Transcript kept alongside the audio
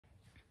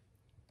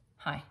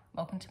Hi,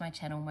 welcome to my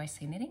channel,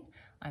 Mostly Knitting.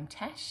 I'm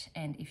Tash,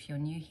 and if you're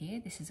new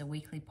here, this is a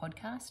weekly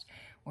podcast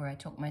where I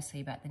talk mostly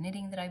about the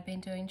knitting that I've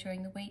been doing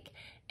during the week,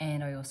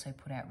 and I also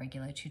put out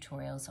regular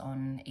tutorials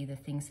on either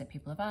things that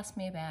people have asked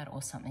me about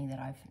or something that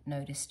I've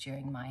noticed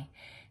during my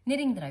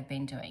knitting that I've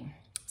been doing.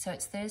 So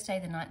it's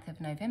Thursday the 9th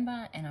of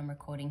November and I'm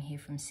recording here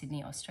from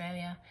Sydney,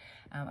 Australia.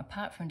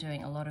 Apart from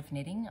doing a lot of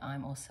knitting,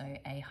 I'm also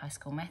a high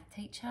school math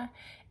teacher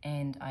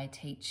and I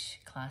teach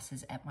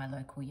classes at my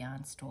local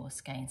yarn store,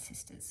 Skein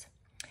Sisters.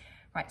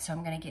 Right, so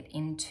I'm going to get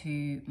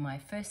into my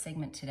first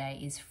segment today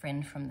is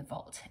Friend from the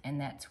Vault,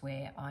 and that's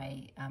where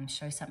I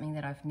show something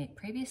that I've knit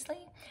previously,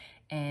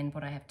 and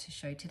what I have to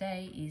show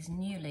today is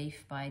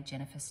Newleaf by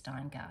Jennifer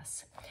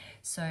Steingass.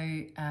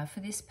 So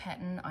for this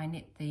pattern I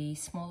knit the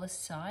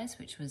smallest size,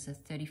 which was a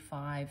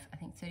 35, I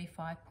think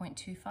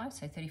 35.25,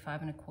 so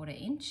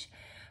 35.25 inch,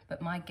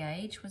 but my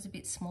gauge was a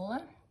bit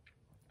smaller.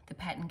 The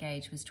pattern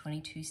gauge was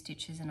 22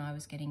 stitches and I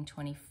was getting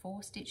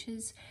 24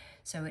 stitches,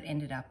 so it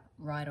ended up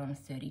right on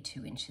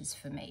 32 inches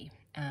for me,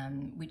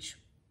 which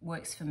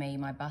works for me.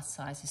 My bust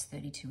size is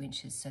 32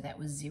 inches, so that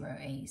was 0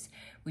 ease,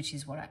 which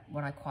is what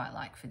I quite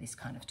like for this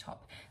kind of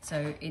top.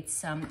 So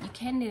it's you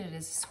can knit it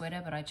as a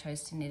sweater, but I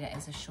chose to knit it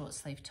as a short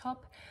sleeve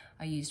top.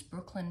 I used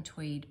Brooklyn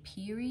Tweed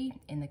Peerie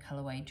in the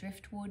colorway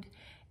Driftwood,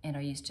 and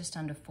I used just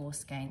under 4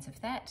 skeins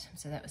of that,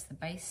 so that was the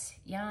base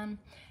yarn.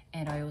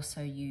 And I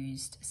also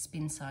used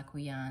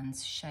Spincycle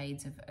yarns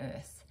Shades of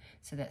Earth,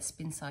 so that's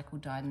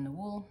Spincycle Dyed in the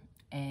wool,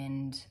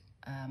 and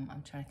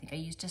I'm trying to think, I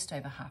used just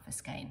over half a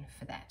skein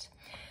for that.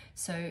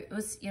 So it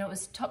was, it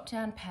was a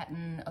top-down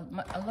pattern.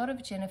 A lot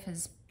of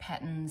Jennifer's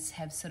patterns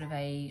have sort of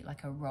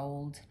like a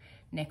rolled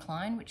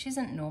neckline, which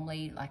isn't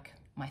normally like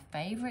my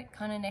favorite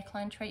kind of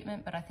neckline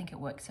treatment, but I think it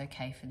works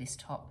okay for this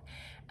top.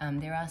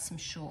 There are some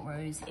short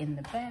rows in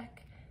the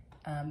back,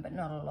 but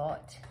not a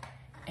lot.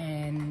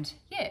 And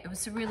yeah, it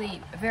was a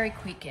very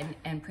quick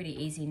and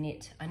pretty easy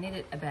knit. I knit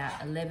it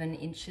about 11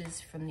 inches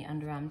from the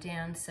underarm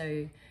down,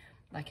 so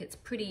like it's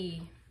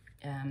pretty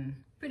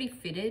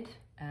fitted,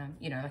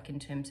 you know, like in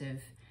terms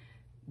of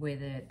where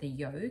the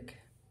yoke,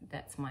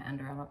 that's my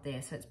underarm up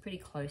there, so it's pretty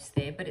close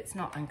there, but it's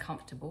not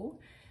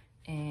uncomfortable.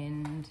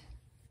 And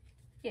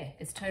yeah,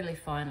 it's totally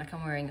fine. Like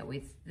I'm wearing it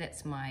with,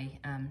 that's my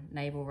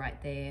navel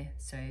right there,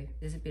 so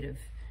there's a bit of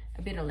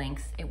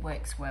length. It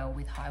works well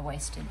with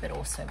high-waisted, but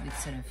also with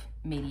sort of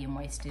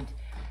medium-waisted,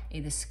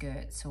 either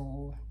skirts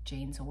or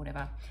jeans or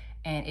whatever.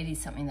 And it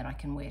is something that I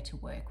can wear to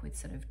work with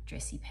sort of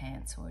dressy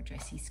pants or a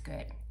dressy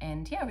skirt.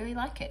 And yeah, I really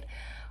like it.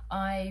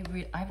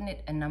 I've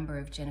knit a number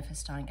of Jennifer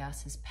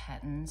Steingass's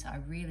patterns. I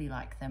really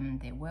like them.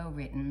 They're well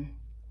written.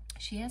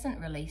 She hasn't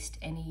released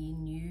any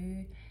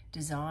new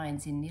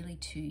designs in nearly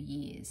 2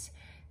 years.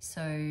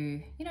 So,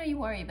 you know, you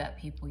worry about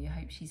people, you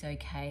hope she's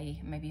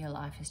okay. Maybe her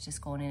life has just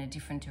gone in a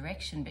different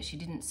direction, but she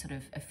didn't sort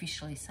of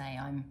officially say,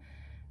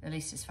 at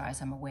least as far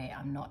as I'm aware,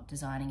 I'm not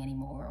designing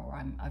anymore, or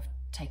I've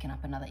taken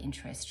up another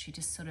interest. She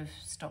just sort of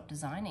stopped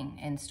designing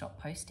and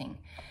stopped posting.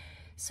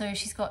 So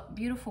she's got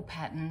beautiful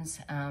patterns,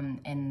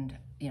 and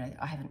you know,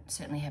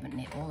 certainly haven't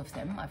knit all of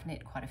them. I've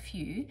knit quite a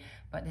few,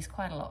 but there's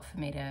quite a lot for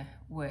me to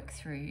work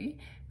through.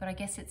 But I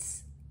guess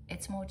it's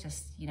more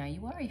just, you know,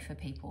 you worry for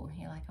people.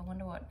 You're like, I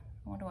wonder what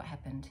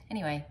happened.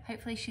 Anyway,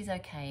 hopefully she's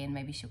okay and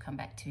maybe she'll come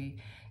back to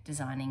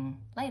designing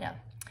later.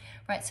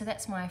 Right, so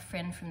that's my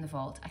Friend from the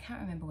Vault. I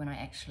can't remember when I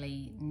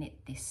actually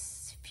knit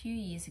this, a few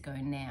years ago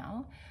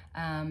now.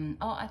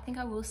 Oh, I think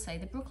I will say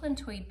the Brooklyn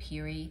Tweed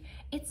Peerie,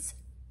 it's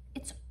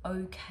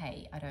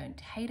okay. I don't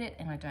hate it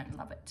and I don't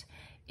love it.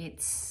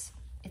 It's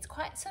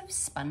quite sort of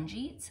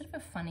spongy. It's sort of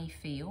a funny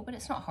feel, but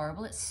it's not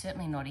horrible. It's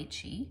certainly not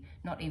itchy,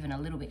 not even a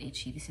little bit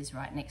itchy. This is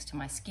right next to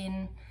my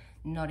skin.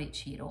 Not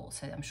itchy at all,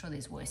 so I'm sure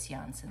there's worse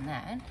yarns than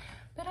that,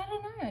 but I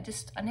don't know,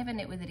 I never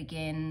knit with it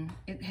again.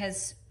 It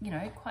has, you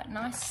know, quite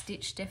nice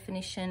stitch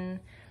definition,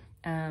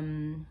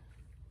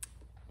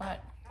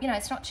 but you know,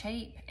 it's not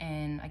cheap,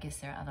 and I guess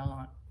there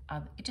are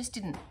it just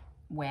didn't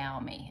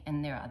wow me,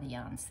 and there are other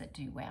yarns that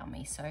do wow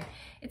me, so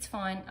it's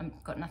fine.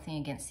 I've got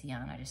nothing against the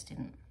yarn, I just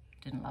didn't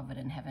love it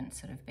and haven't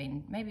sort of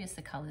been, maybe it's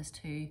the colors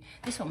too.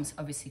 This one was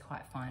obviously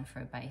quite fine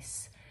for a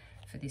base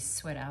for this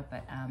sweater,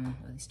 but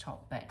or this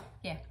top, but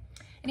yeah.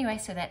 Anyway,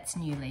 so that's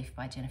Newleaf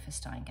by Jennifer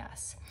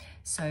Steingass.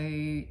 So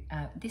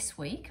this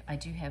week I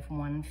do have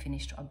one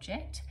finished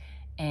object,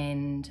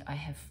 and I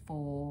have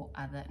 5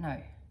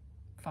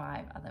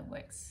 other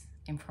works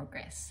in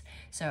progress.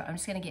 So I'm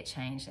just going to get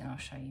changed and I'll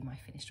show you my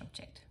finished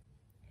object.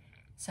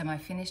 So my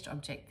finished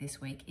object this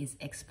week is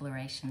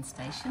Exploration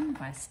Station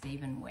by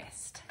Stephen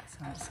West. So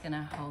I'm just going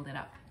to hold it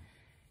up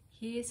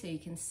here so you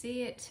can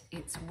see it.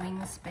 Its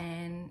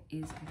wingspan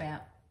is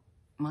about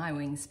my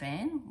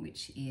wingspan,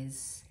 which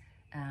is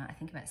I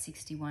think about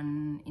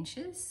 61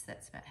 inches.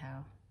 That's about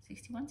how,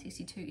 61,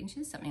 62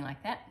 inches, something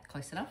like that,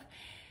 close enough.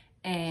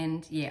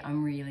 And yeah,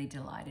 I'm really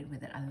delighted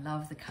with it. I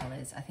love the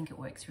colors. I think it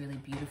works really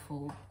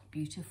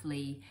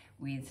beautifully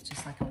with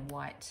just like a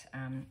white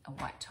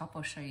top.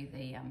 I'll show you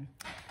the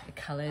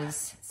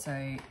colors.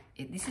 So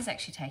this has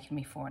actually taken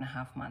me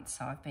 4.5 months.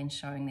 So I've been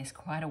showing this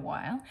quite a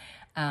while.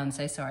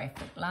 So sorry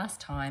for last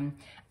time.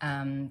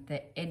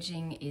 The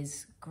edging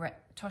is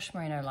Tosh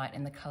Merino Light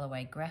in the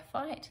colorway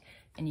Graphite.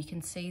 And you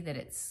can see that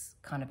it's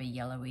kind of a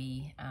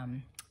yellowy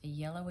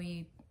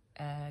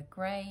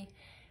gray.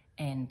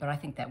 But I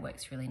think that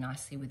works really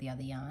nicely with the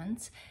other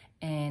yarns.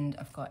 And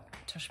I've got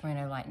Tosh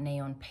Merino Light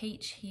Neon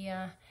Peach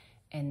here,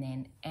 and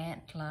then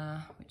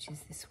Antler, which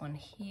is this one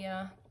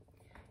here.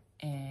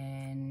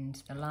 And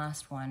the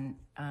last one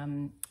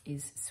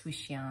is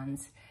Swish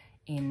yarns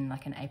in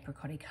like an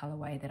apricot-y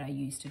colorway that I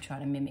use to try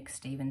to mimic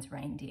Stephen's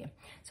Reindeer.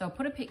 So I'll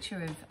put a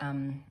picture of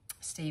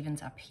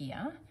Stephen's up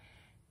here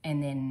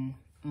and then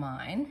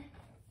mine.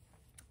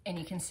 And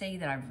you can see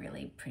that I've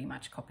really pretty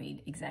much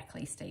copied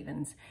exactly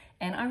Stephen's.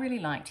 And I really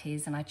liked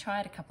his, and I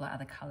tried a couple of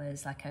other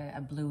colors, like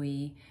a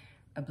bluey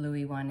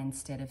one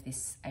instead of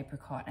this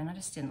apricot, and I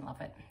just didn't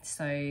love it.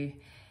 So,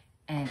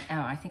 and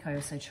I think I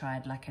also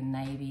tried like a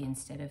navy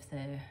instead of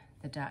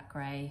the dark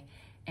gray.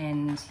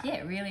 And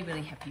yeah,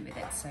 really happy with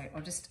it. So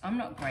I'm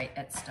not great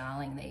at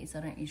styling these.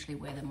 I don't usually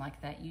wear them like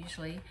that.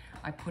 Usually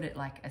I put it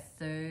like a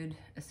third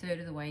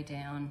of the way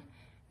down,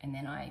 and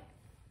then I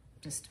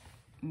just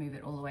move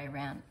it all the way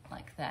around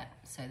like that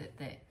so that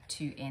the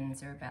two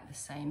ends are about the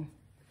same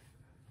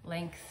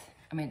length.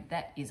 I mean,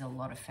 that is a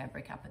lot of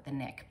fabric up at the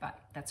neck, but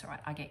that's all right.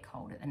 I get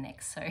cold at the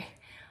neck, so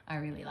I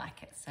really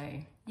like it. So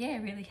yeah,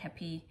 really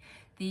happy.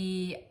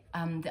 The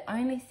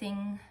only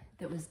thing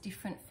that was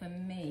different for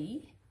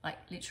me, like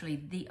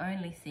literally the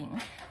only thing,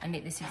 I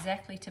knit this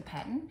exactly to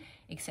pattern,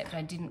 except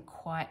I didn't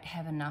quite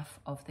have enough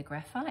of the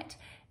graphite.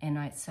 And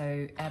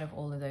so out of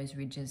all of those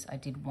ridges, I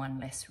did one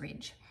less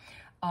ridge.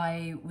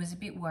 I was a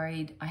bit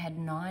worried. I had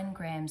 9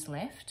 grams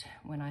left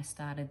when I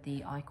started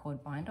the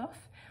I-cord bind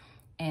off.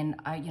 And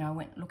I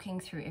went looking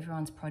through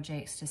everyone's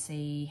projects to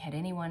see, had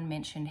anyone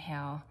mentioned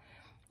how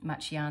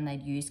much yarn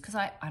they'd used? Because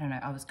I don't know,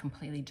 I was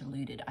completely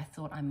deluded. I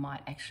thought I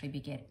might actually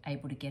be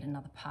able to get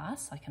another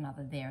pass, like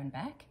another there and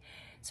back.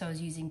 So I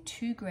was using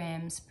 2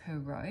 grams per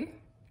row,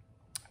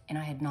 and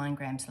I had 9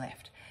 grams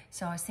left.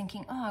 So I was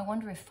thinking, oh, I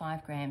wonder if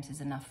 5 grams is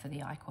enough for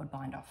the I-cord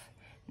bind off.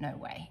 No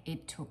way,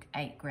 it took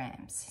 8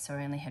 grams. So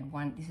I only had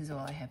one, this is all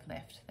I have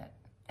left,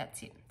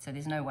 that's it. So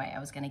there's no way I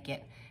was gonna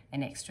get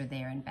an extra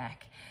there and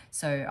back.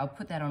 So I'll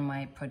put that on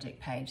my project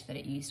page that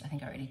it used, I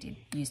think I already did,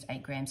 used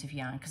 8 grams of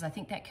yarn, because I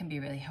think that can be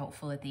really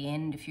helpful at the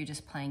end if you're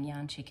just playing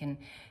yarn chicken,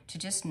 to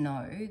just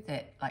know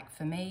that, like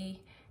for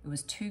me, it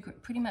was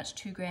pretty much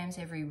 2 grams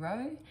every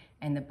row,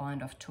 and the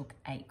bind off took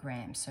 8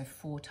 grams, so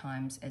 4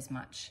 times as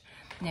much.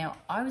 Now,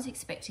 I was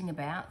expecting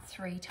about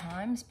 3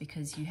 times,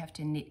 because you have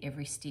to knit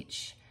every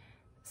stitch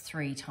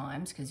 3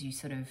 times, because you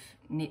sort of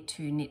knit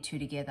two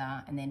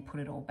together and then put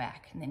it all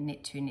back, and then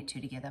knit two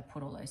together,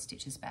 put all those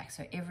stitches back.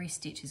 So every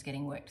stitch is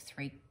getting worked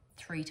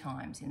three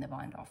times in the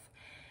bind off.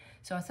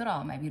 So I thought,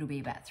 oh, maybe it'll be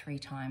about 3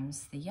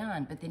 times the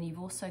yarn, but then you've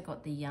also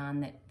got the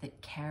yarn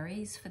that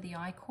carries for the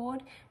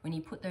I-cord. When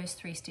you put those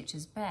 3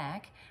 stitches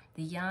back,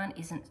 the yarn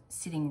isn't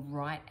sitting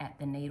right at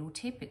the needle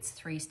tip, it's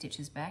 3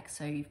 stitches back,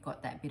 so you've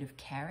got that bit of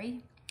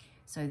carry.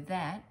 So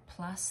that,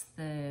 plus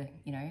the,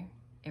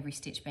 every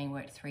stitch being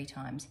worked 3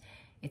 times,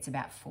 it's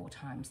about 4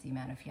 times the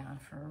amount of yarn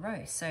for a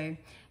row. So,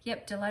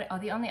 yep, delighted. Oh,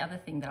 the only other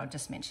thing that I'll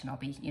just mention, I'll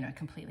be,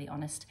 completely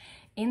honest.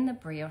 In the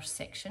brioche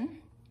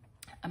section,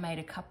 I made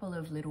a couple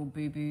of little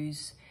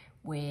boo-boos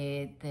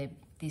where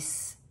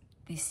this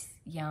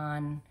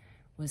yarn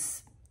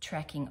was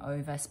tracking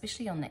over,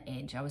 especially on the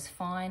edge. I was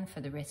fine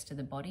for the rest of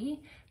the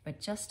body, but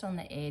just on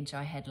the edge,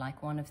 I had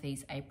like one of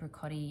these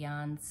apricot-y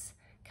yarns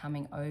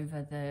coming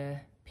over the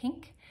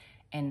pink,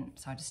 and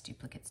so I just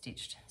duplicate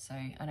stitched. So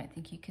I don't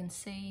think you can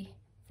see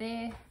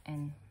there,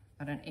 and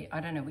I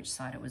don't know which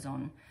side it was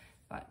on,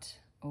 but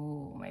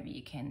oh, maybe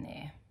you can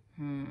there.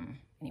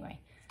 Anyway,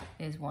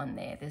 there's one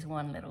there. There's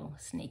one little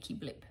sneaky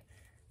blip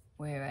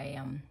where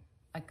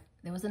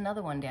there was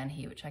another one down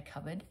here which I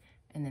covered,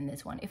 and then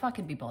there's one. If I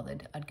could be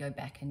bothered, I'd go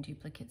back and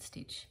duplicate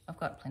stitch. I've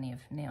got plenty of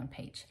neon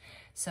peach.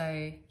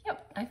 So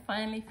yep, I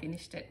finally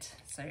finished it.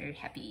 So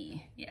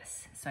happy,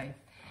 yes. So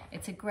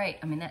it's a great,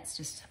 that's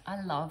just,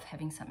 I love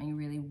having something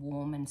really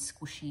warm and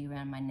squishy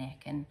around my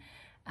neck, and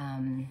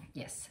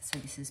yes, so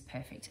this is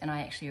perfect. And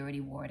I actually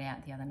already wore it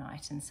out the other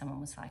night, and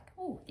someone was like,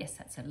 oh yes,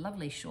 that's a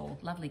lovely shawl,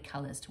 lovely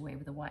colors to wear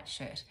with a white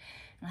shirt.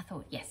 And I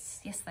thought,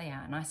 yes they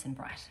are, nice and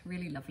bright,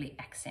 really lovely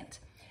accent.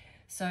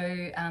 So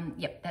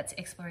yep, that's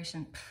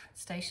Exploration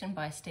Station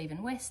by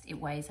Stephen West. It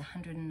weighs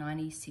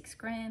 196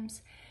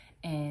 grams,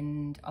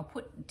 and I'll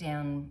put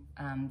down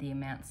the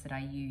amounts that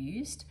I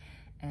used.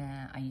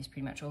 I used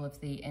pretty much all of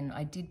and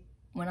I did,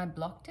 when I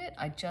blocked it,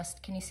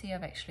 can you see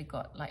I've actually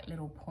got like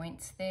little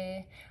points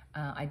there?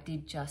 I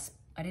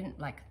didn't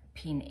like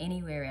pin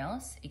anywhere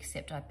else,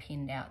 except I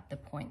pinned out the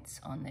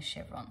points on the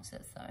chevrons.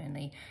 That's the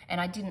only,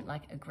 and I didn't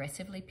like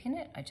aggressively pin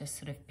it. I just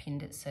sort of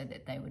pinned it so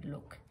that there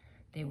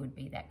would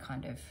be that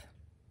kind of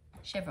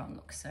chevron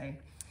look. So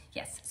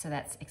yes, so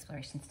that's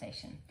Exploration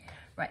Station.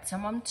 Right, so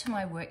I'm on to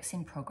my works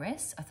in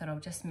progress. I thought I'll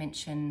just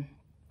mention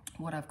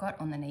what I've got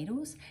on the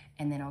needles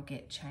and then I'll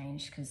get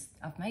changed because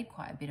I've made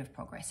quite a bit of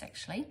progress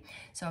actually.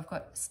 So I've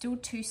got still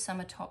 2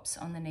 summer tops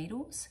on the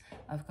needles.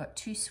 I've got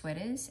 2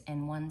 sweaters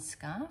and 1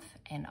 scarf,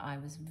 and I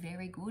was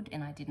very good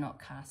and I did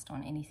not cast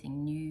on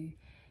anything new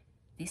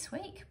this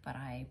week, but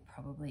I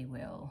probably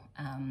will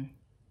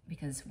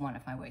because one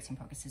of my works in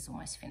progress is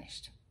almost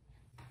finished.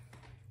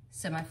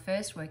 So my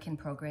first work in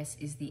progress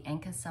is the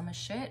Anker Summer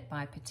Shirt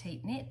by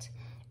Petite Knit,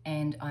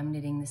 and I'm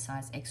knitting the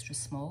size extra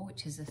small,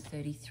 which is a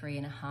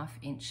 33.5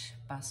 inch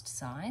bust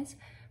size.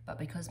 But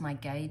because my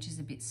gauge is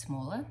a bit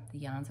smaller, the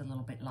yarn's a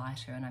little bit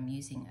lighter, and I'm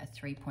using a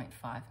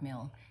 3.5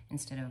 mil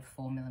instead of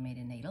a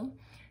 4mm needle.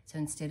 So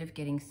instead of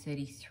getting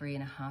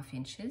 33.5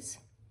 inches,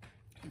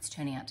 it's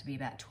turning out to be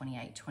about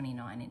 28,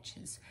 29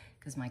 inches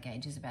because my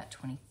gauge is about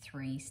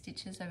 23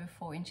 stitches over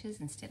 4 inches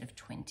instead of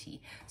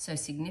 20. So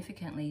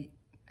significantly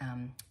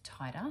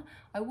tighter.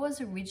 I was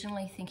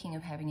originally thinking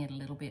of having it a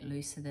little bit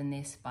looser than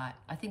this, but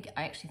I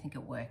actually think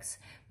it works.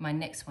 My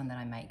next one that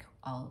I make,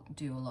 I'll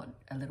do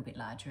a little bit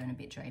larger and a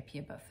bit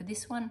drapier, but for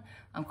this one,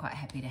 I'm quite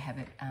happy to have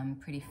it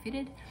pretty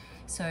fitted.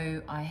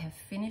 So I have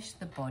finished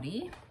the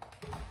body,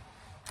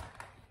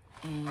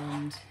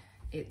 and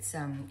it's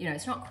you know,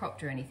 it's not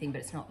cropped or anything,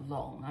 but it's not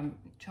long. I'm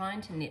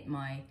trying to knit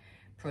my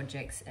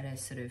projects at a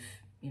sort of,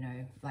 you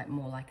know, like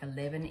more like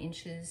 11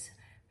 inches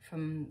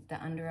from the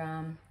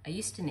underarm. I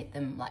used to knit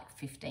them like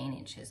 15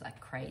 inches, like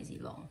crazy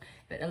long,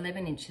 but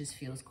 11 inches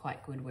feels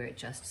quite good where it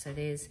just, so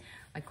there's,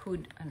 I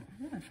don't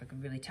know if I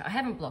could really tell. I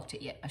haven't blocked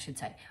it yet, I should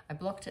say. I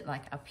blocked it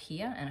like up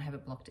here and I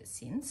haven't blocked it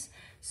since.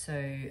 So,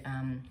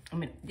 I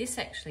mean, this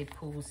actually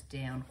pulls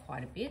down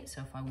quite a bit.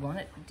 So if I want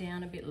it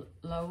down a bit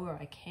lower,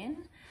 I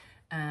can.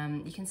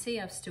 You can see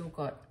I've still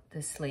got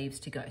the sleeves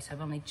to go. So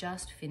I've only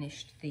just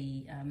finished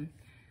the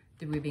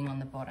ribbing on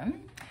the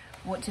bottom.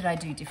 What did I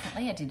do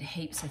differently? I did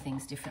heaps of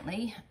things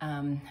differently.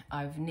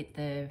 I've knit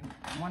the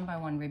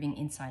 1x1 ribbing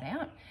inside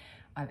out.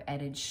 I've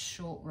added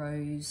short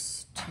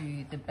rows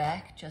to the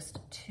back, just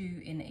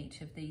 2 in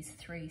each of these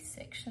 3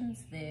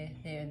 sections, there,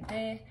 there, and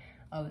there.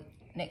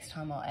 Next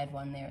time I'll add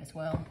 1 there as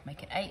well,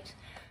 make it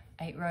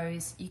 8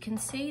 rows. You can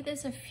see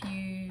there's a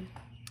few,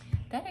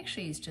 that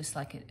actually is just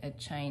like a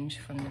change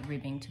from the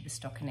ribbing to the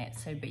stockinette.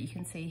 So, but you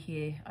can see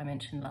here, I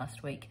mentioned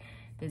last week,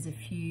 there's a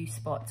few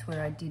spots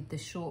where I did the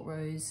short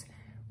rows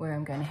where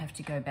I'm going to have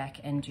to go back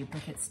and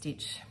duplicate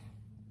stitch.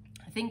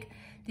 I think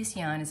this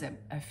yarn is a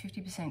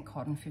 50%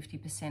 cotton,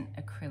 50%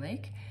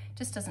 acrylic.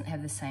 Just doesn't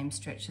have the same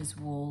stretch as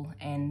wool,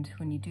 and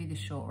when you do the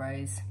short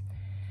rows,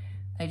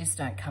 they just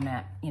don't come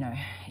out, you know,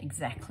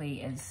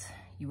 exactly as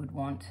you would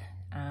want.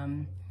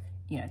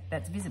 You know,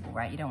 that's visible,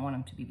 right? You don't want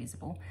them to be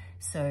visible.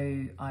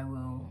 So I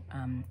will,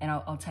 and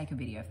I'll take a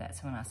video of that.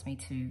 Someone asked me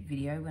to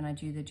video when I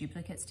do the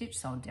duplicate stitch,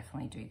 so I'll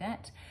definitely do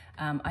that.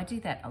 I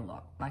do that a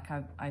lot. Like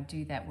I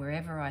do that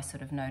wherever I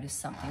sort of notice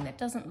something that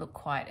doesn't look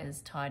quite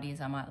as tidy as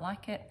I might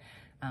like it.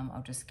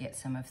 I'll just get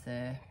some of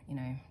the, you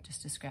know,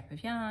 just a scrap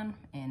of yarn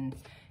and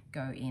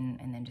go in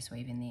and then just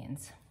weave in the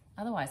ends.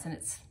 Otherwise, and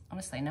it's,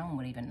 honestly, no one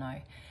would even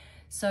know.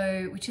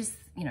 So, which is,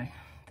 you know,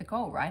 the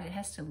goal, right? It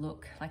has to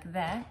look like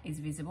that is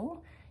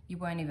visible. You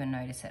won't even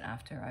notice it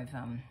after I've,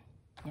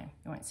 yeah,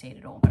 you won't see it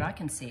at all, but I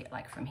can see it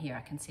like from here.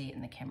 I can see it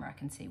in the camera. I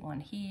can see one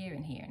here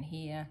and here and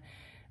here.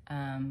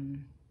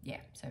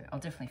 Yeah, so I'll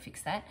definitely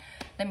fix that.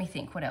 Let me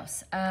think, what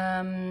else?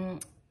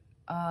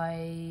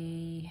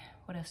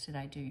 What else did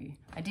I do?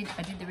 I did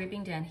the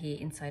ribbing down here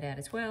inside out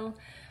as well.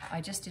 I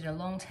just did a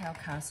long tail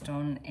cast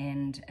on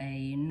and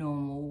a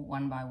normal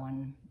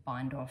 1x1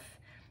 bind off,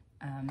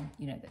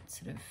 you know, that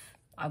sort of,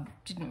 I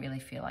didn't really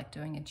feel like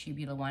doing a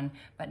tubular one,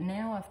 but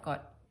now I've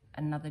got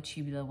another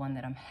tubular one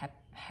that I'm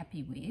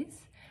happy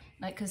with.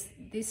 Like, cause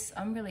this,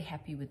 I'm really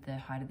happy with the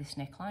height of this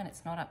neckline.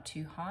 It's not up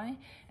too high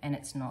and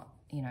it's not,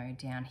 you know,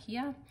 down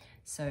here.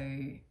 So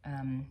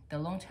the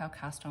long tail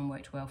cast on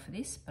worked well for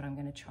this, but I'm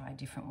gonna try a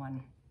different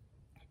one.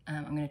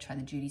 I'm gonna try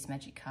the Judy's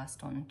Magic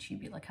cast on,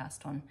 tubular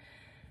cast on,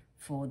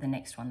 for the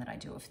next one that I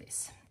do of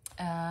this.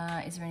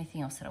 Is there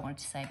anything else that I wanted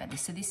to say about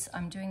this? So this,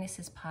 I'm doing this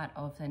as part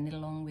of the Knit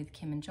Along with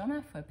Kim and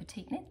Jonna for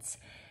Petite Knits.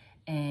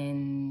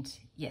 And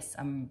yes,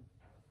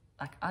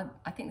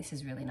 I think this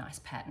is a really nice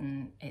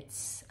pattern.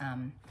 It's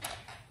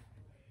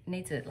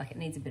needs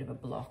a bit of a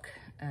block.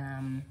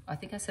 I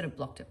think I sort of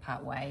blocked it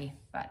part way,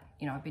 but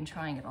you know, I've been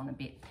trying it on a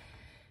bit.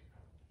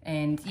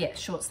 And yeah,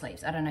 short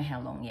sleeves. I don't know how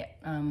long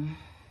yet.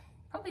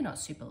 Probably not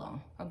super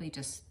long. Probably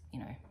just, you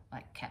know,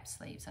 like cap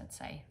sleeves, I'd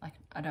say. Like,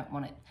 I don't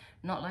want it,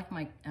 not like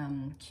my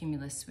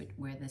Cumulus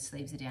where the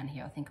sleeves are down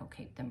here. I think I'll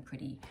keep them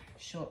pretty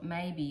short,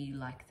 maybe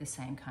like the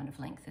same kind of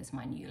length as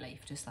my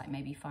Newleaf, just like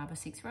maybe 5 or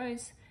 6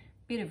 rows,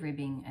 bit of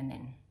ribbing and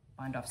then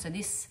bind off. So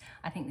this,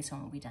 I think this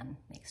one will be done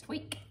next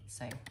week.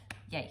 So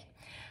yay.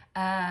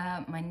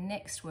 My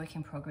next work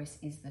in progress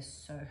is the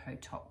Soho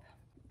top.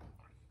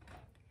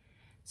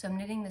 So I'm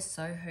knitting the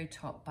Soho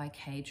top by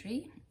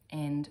Caidree,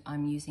 and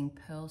I'm using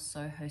Purl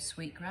Soho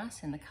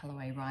Sweetgrass in the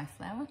colorway Rye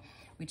Flower,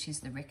 which is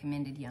the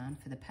recommended yarn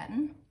for the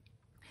pattern.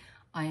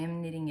 I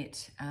am knitting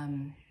it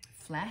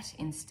flat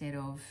instead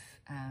of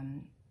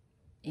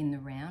in the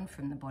round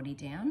from the body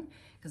down,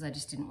 because I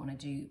just didn't want to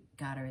do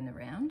garter in the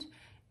round.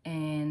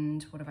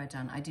 And what have I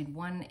done? I did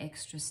one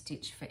extra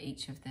stitch for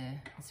each of the,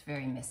 it's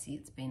very messy,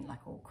 it's been like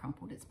all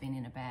crumpled, it's been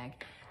in a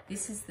bag.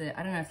 This is the,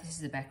 I don't know if this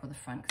is the back or the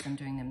front because I'm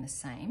doing them the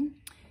same.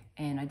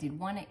 And I did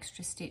one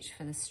extra stitch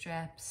for the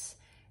straps,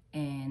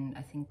 and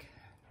I think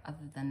other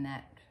than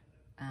that,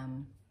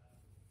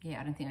 yeah,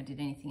 I don't think I did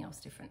anything else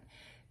different.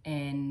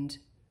 And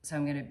so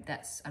I'm gonna,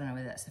 that's, I don't know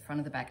whether that's the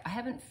front or the back. I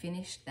haven't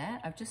finished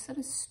that, I've just sort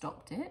of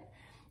stopped it.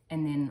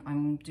 And then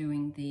I'm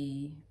doing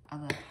the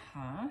other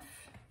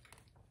half.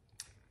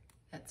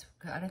 That's,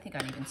 I don't think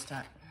I'd even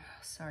start,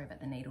 sorry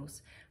about the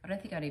needles. I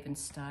don't think I'd even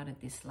started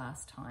this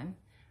last time.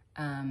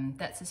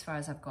 That's as far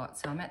as I've got.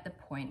 So I'm at the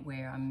point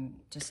where I'm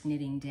just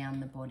knitting down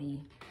the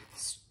body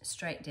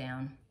straight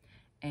down.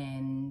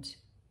 And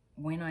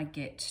when I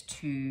get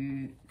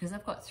to, because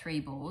I've got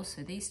 3 balls,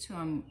 so these 2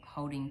 I'm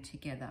holding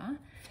together.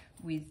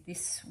 With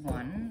this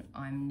one,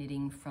 I'm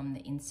knitting from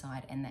the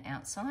inside and the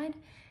outside.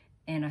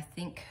 And I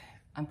think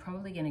I'm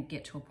probably going to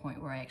get to a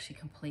point where I actually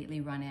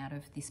completely run out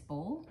of this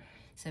ball.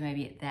 So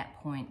maybe at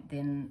that point,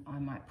 then I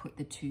might put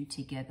the 2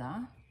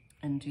 together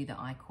and do the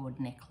I-cord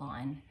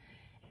neckline,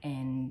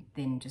 and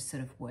then just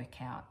sort of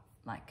work out,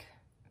 like,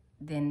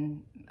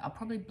 then I'll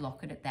probably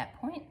block it at that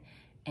point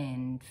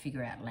and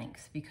figure out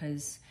length,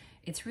 because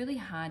it's really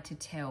hard to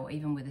tell,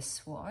 even with a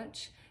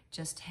swatch,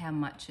 just how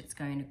much it's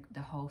going to,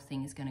 the whole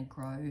thing is going to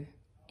grow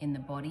in the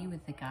body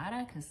with the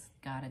garter, because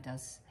garter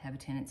does have a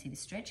tendency to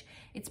stretch.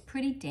 It's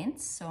pretty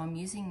dense, so I'm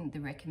using the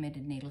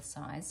recommended needle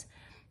size,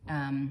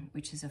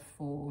 which is a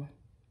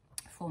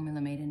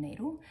 4mm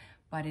needle,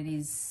 but it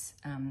is,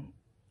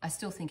 I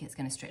still think it's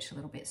going to stretch a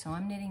little bit. So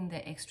I'm knitting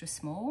the extra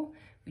small,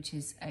 which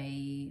is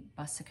a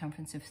bust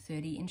circumference of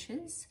 30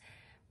 inches.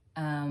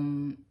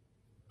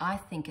 I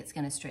think it's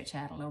going to stretch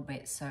out a little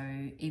bit, so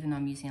even though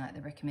I'm using like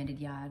the recommended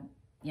yarn,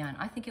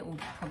 I think it will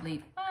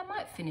probably, I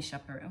might finish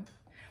up around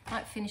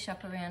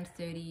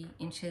 30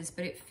 inches,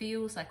 but it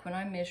feels like when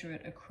I measure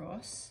it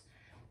across,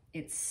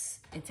 it's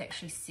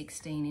actually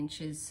 16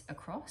 inches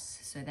across,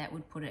 so that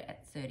would put it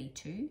at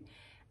 32.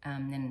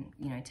 Then,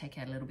 you know, take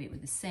out a little bit with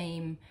the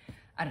seam.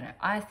 I don't know,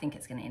 I think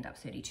it's going to end up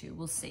 32.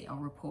 We'll see. I'll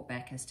report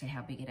back as to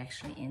how big it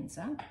actually ends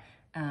up.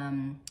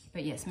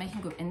 But yes,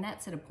 making good. And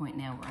that's at a point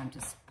now where I'm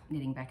just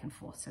knitting back and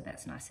forth, so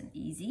that's nice and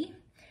easy.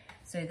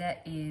 So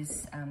that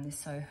is the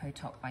Soho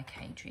top by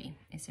Caidree.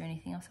 Is there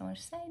anything else I want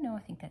to say? No, I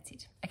think that's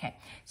it. Okay,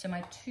 so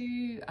my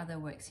 2 other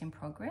works in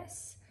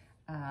progress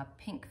are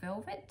Pink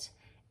Velvet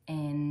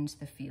and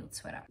the Field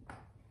Sweater.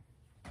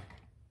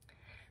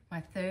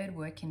 My 3rd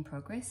work in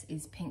progress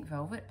is Pink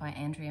Velvet by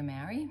Andrea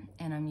Mowry,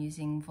 and I'm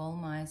using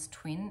Wollmeise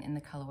Twin in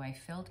the colourway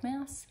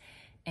Feldmaus,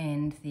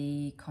 and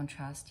the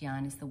contrast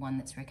yarn is the one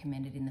that's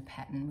recommended in the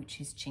pattern,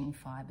 which is Qing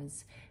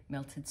Fibres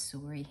Melted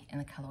Suri in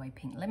the colourway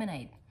Pink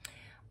Lemonade.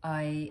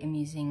 I am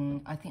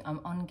using, I think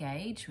I'm on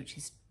gauge, which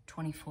is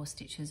 24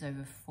 stitches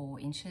over 4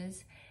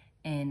 inches,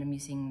 and I'm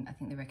using, I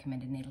think, the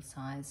recommended needle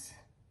size.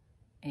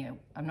 Anyway,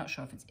 I'm not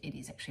sure if it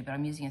is actually, but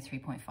I'm using a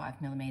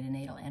 3.5mm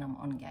needle, and I'm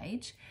on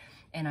gauge.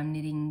 And I'm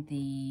knitting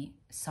the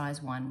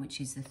size 1,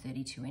 which is the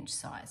 32-inch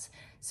size.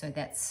 So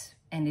that's,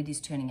 and it is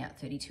turning out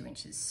 32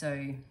 inches.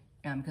 So,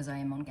 because I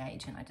am on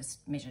gauge and I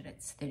just measured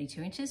it's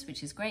 32 inches,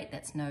 which is great.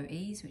 That's no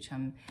ease, which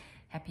I'm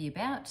happy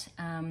about.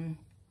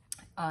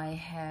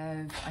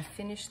 I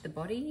finished the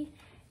body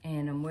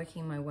and I'm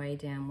working my way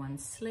down one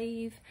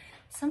sleeve.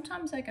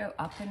 Sometimes I go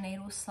up a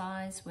needle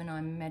size when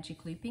I'm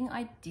magic looping.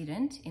 I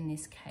didn't in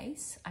this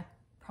case. I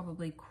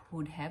probably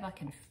could have. I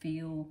can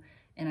feel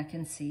and I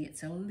can see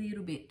it's a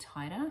little bit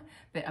tighter,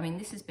 but I mean,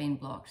 this has been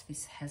blocked.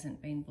 This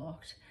hasn't been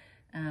blocked.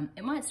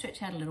 It might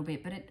stretch out a little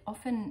bit, but it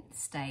often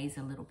stays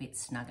a little bit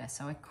snugger.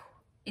 So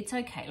it's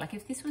okay. Like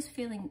if this was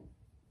feeling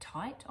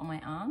tight on my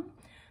arm,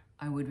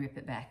 I would rip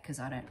it back because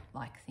I don't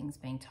like things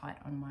being tight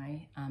on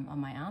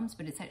my arms,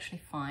 but it's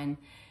actually fine.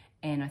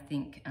 And I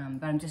think,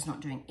 but I'm just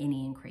not doing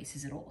any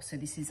increases at all. So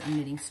this is, I'm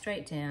knitting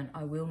straight down.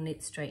 I will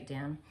knit straight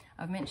down.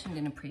 I've mentioned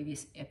in a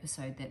previous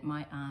episode that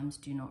my arms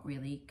do not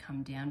really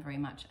come down very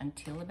much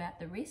until about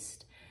the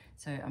wrist.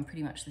 So I'm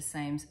pretty much the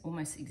same,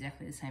 almost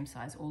exactly the same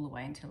size all the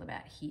way until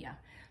about here.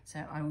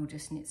 So I will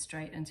just knit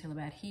straight until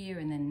about here,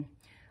 and then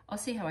I'll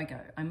see how I go.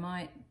 I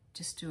might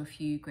just do a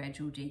few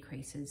gradual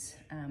decreases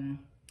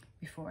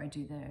before I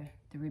do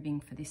the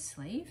ribbing for this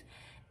sleeve.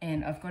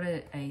 And I've got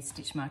a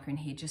stitch marker in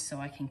here just so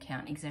I can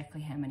count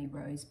exactly how many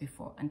rows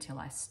until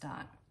I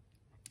start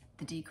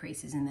the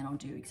decreases, and then I'll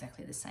do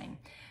exactly the same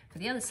for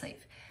the other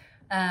sleeve.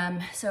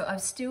 So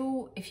I've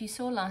still, if you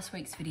saw last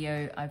week's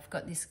video, I've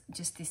got this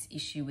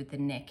issue with the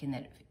neck, in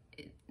that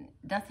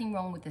nothing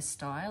wrong with the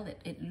style.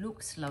 It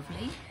looks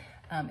lovely.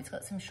 It's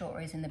got some short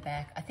rows in the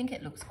back. I think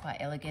it looks quite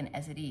elegant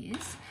as it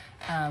is,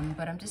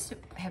 but I'm just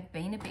have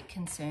been a bit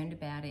concerned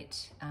about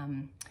it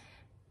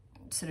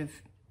sort of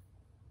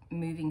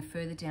moving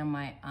further down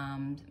my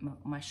arms,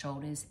 my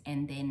shoulders,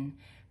 and then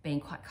being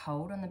quite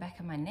cold on the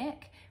back of my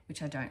neck,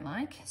 which I don't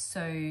like.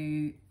 So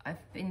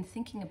I've been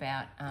thinking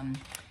about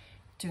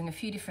doing a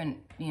few different,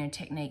 you know,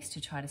 techniques to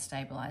try to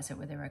stabilize it,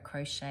 whether a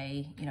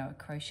crochet, you know, a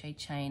crochet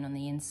chain on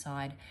the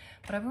inside.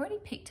 But I've already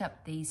picked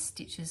up these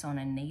stitches on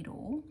a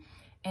needle,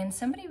 and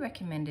somebody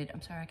recommended,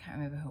 I'm sorry, I can't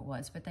remember who it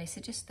was, but they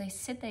said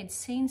they'd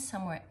seen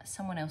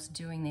someone else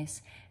doing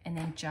this and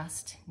then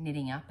just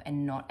knitting up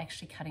and not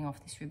actually cutting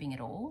off this ribbing at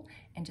all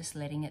and just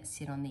letting it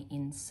sit on the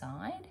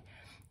inside,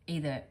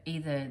 either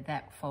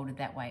that folded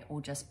that way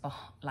or just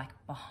like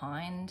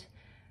behind.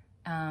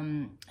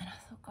 And I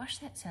thought, gosh,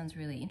 that sounds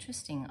really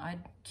interesting.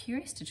 I'm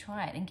curious to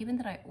try it. And given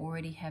that I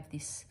already have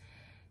this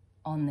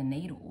on the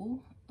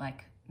needle,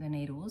 like the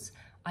needles,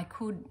 I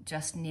could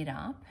just knit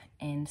up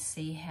and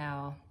see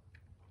how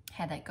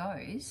that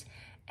goes,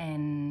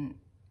 and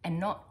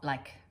not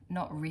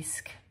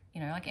risk, you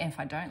know, like, and if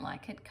I don't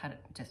like it,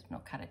 just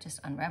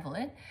unravel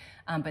it.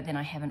 But then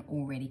I haven't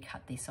already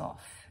cut this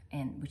off,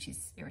 and which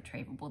is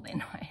irretrievable.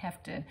 Then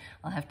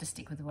I'll have to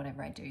stick with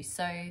whatever I do.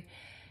 So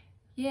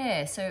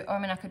yeah, so I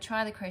mean, I could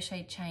try the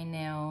crochet chain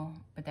now,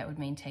 but that would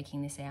mean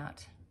taking this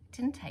out. It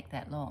didn't take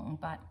that long,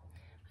 but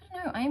I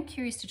don't know, I am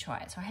curious to try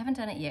it. So I haven't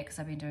done it yet because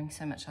I've been doing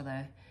so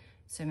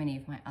many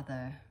of my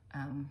other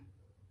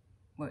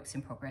works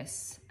in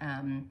progress.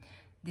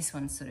 This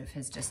one sort of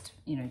has just,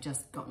 you know,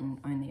 just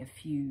gotten only a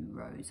few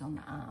rows on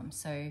the arm.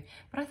 So,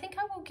 but I think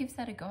I will give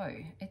that a go.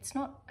 It's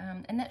not,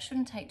 and that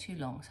shouldn't take too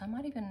long. So I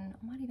might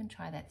even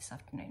try that this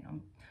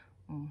afternoon.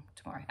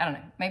 Tomorrow. I don't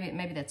know.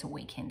 Maybe that's a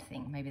weekend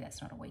thing. Maybe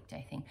that's not a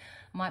weekday thing.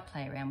 I might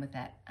play around with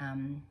that.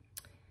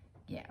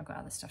 Yeah, I've got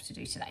other stuff to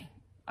do today.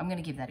 I'm going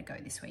to give that a go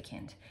this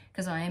weekend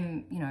because I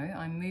am, you know,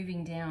 I'm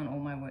moving down all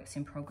my works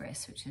in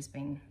progress, which has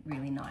been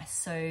really nice.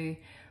 So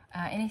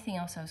anything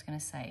else I was going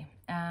to say?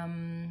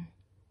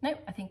 Nope,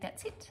 I think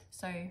that's it.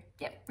 So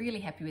yep,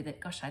 really happy with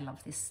it. Gosh, I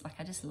love this. Like,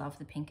 I just love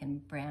the pink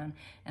and brown,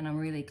 and I'm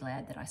really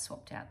glad that I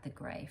swapped out the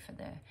grey for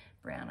the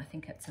brown. I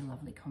think it's a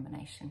lovely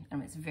combination,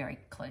 and it's very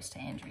close to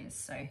Andrea's.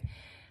 So,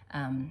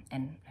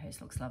 and hers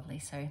looks lovely.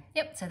 So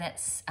yep, so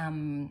that's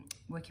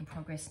work in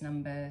progress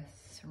number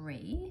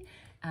 3.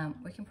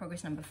 Work in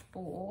progress number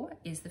 4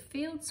 is the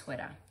Field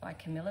Sweater by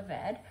Camilla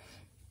Vad.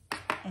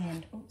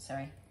 And oh,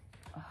 sorry.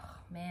 Oh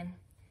man,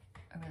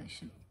 I really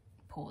should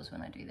pause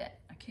when I do that.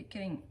 I keep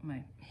getting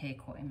my hair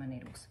caught in my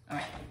needles. All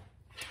right.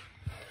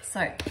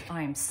 So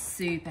I'm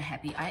super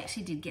happy. I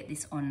actually did get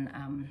this on,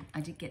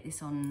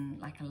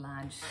 like a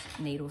large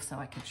needle so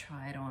I could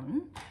try it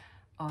on.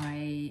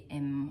 I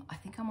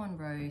think I'm on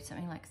row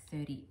something like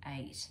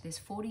 38. There's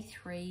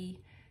 43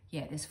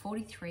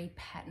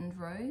 patterned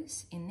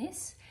rows in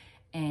this.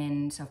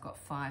 And so I've got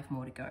 5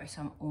 more to go.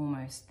 So I'm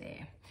almost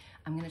there.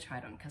 I'm gonna try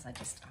it on because I'm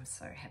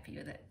so happy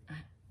with it.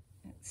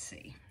 Let's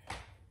see.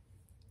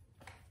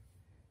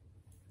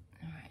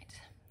 All right,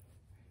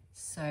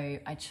 so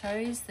I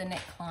chose the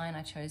neckline,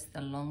 I chose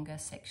the longer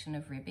section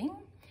of ribbing,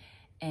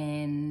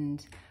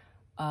 and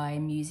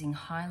I'm using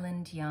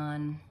Highland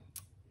yarn,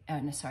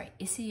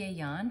 Isia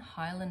yarn.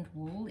 Highland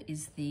wool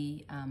is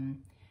the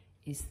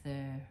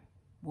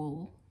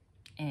wool,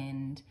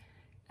 and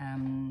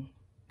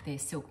they're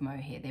silk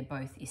mohair. They're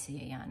both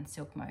Isia yarn,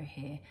 silk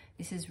mohair.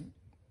 This is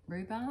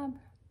rhubarb,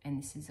 and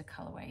this is a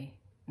colorway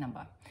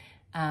number.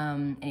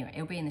 Anyway,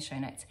 it'll be in the show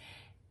notes.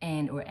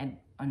 And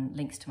on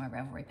links to my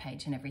Ravelry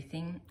page and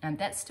everything. And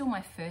that's still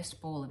my first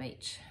ball of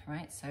each,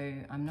 right? So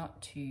I'm not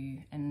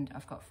too, and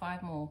I've got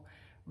 5 more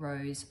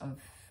rows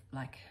of,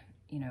 like,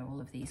 you know,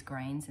 all of these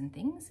grains and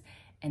things.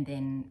 And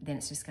then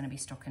it's just gonna be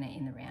stockinette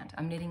in the round.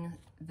 I'm knitting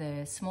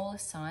the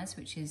smallest size,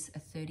 which is a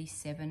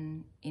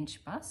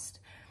 37-inch bust,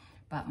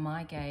 but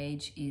my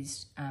gauge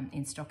is,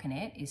 in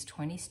stockinette, is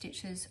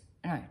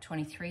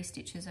 23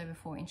 stitches over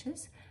 4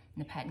 inches.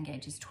 And the pattern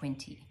gauge is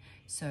 20.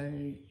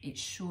 So it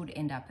should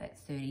end up at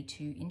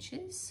 32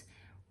 inches,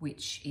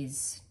 which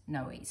is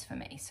no ease for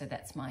me. So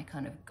that's my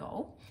kind of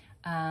goal.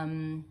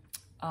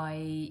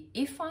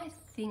 If I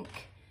think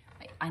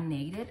I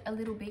need it a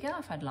little bigger,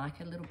 if I'd like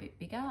it a little bit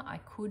bigger, I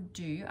could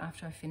do,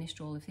 after I finished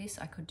all of this,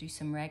 I could do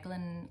some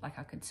raglan, like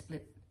I could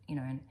split, you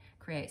know, and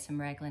create some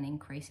raglan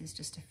increases,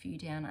 just a few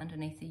down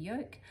underneath the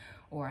yoke,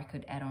 or I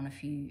could add on a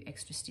few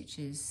extra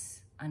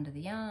stitches under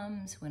the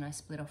arms when I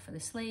split off for the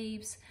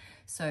sleeves.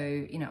 So,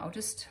 you know,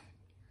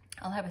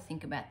 I'll have a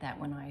think about that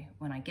when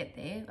I get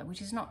there,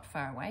 which is not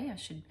far away.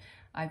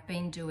 I've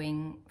been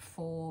doing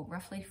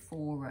roughly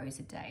 4 rows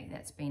a day.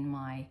 That's been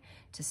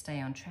to stay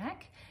on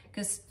track.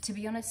 Because to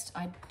be honest,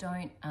 I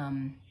don't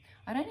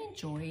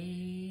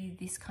enjoy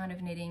this kind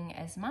of knitting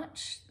as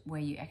much,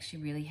 where you're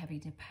actually really having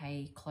to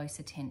pay close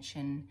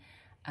attention.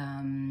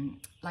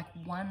 Like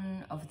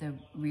one of the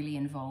really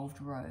involved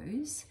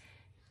rows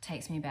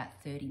takes me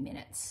about 30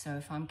 minutes. So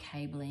if I'm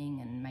cabling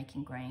and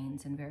making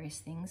grains and various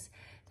things,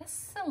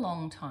 that's a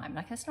long time.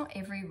 Like, that's not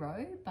every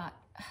row, but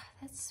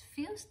that just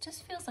feels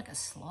like a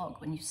slog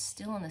when you're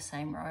still on the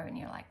same row and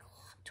you're like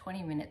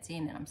 20 minutes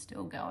in and I'm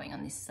still going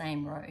on this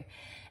same row.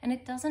 And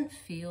it doesn't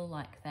feel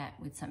like that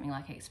with something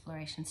like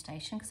Exploration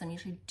Station, because I'm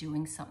usually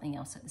doing something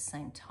else at the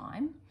same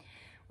time.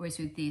 Whereas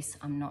with this,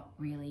 I'm not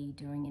really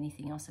doing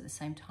anything else at the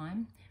same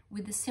time.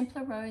 With the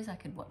simpler rows, I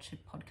could watch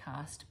a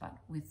podcast, but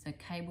with the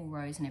cable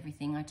rows and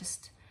everything, I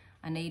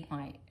I need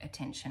my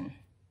attention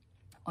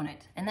on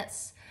it. And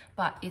that's,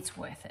 but it's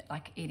worth it.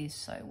 Like, it is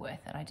so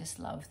worth it. I just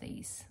love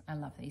these. I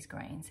love these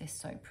grains. They're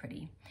so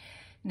pretty.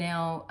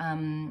 Now,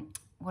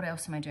 what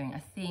else am I doing? I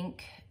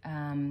think,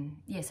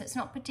 yes, it's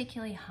not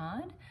particularly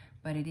hard,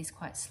 but it is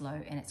quite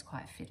slow and it's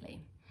quite fiddly.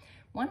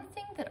 One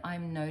thing that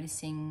I'm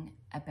noticing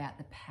about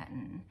the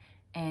pattern,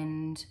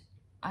 and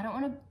I don't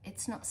want to,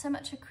 it's not so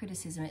much a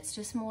criticism, it's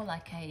just more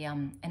like a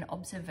an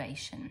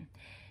observation.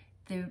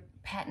 The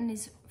pattern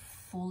is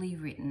fully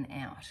written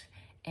out,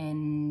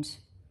 and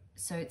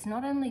so it's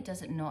not only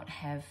does it not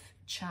have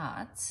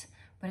charts,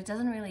 but it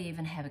doesn't really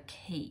even have a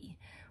key.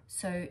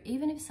 So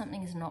even if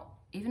something is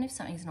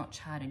not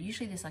charted,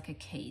 usually there's like a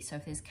key. So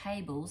if there's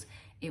cables,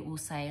 it will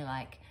say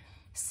like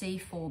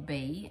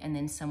C4B, and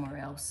then somewhere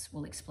else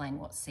will explain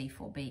what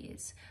C4B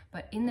is.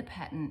 But in the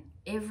pattern,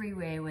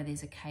 everywhere where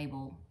there's a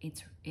cable,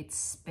 it's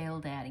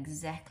spelled out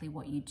exactly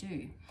what you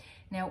do.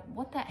 Now,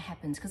 what that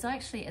happens, because I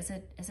actually, as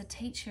a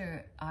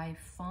teacher, I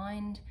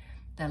find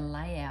the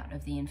layout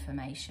of the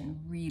information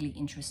really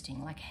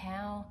interesting. Like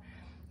how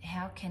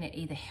can it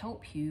either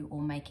help you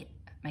or make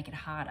it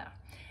harder?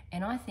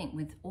 And I think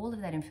with all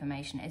of that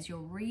information, as you're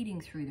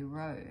reading through the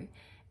row,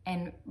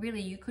 and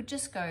really you could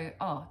just go,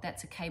 oh,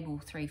 that's a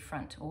cable 3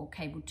 front or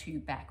cable 2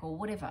 back or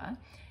whatever,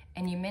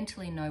 and you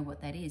mentally know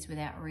what that is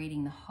without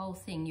reading the whole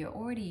thing. You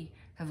already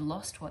have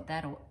lost what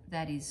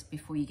that is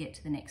before you get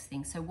to the next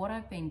thing. So what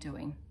I've been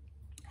doing,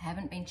 I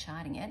haven't been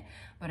charting it,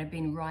 but I've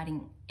been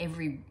writing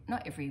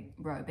not every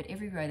row, but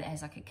every row that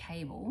has like a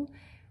cable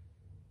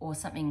or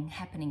something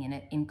happening in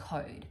it in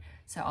code.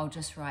 So I'll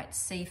just write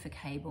C for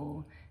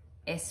cable,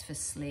 S for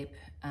slip,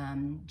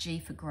 G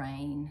for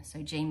grain.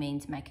 So G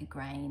means make a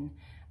grain.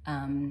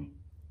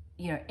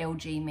 You know,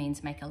 LG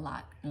means make a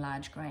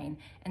large grain.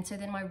 And so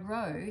then my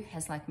row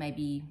has like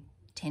maybe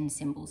 10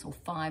 symbols or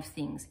 5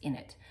 things in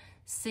it.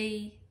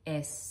 C,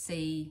 S,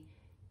 C,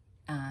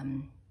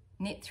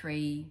 knit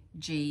 3,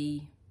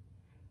 G,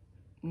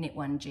 knit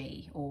 1,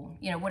 G, or,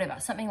 you know, whatever,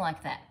 something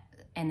like that.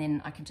 And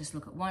then I can just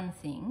look at one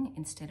thing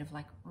instead of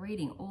like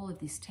reading all of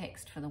this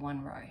text for the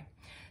one row.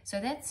 So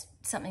that's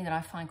something that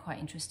I find quite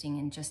interesting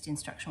in just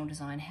instructional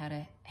design, how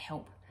to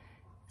help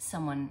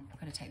someone, I've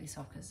got to take this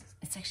off because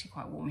it's actually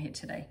quite warm here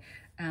today,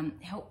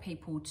 help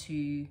people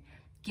to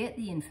get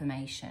the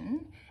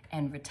information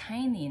and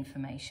retain the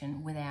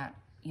information without,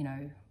 you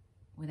know,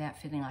 without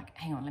feeling like,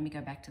 hang on, let me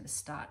go back to the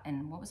start.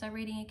 And what was I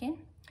reading again?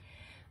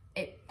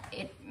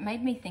 It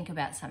made me think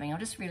about something. I'll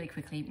just really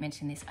quickly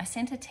mention this. I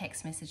sent a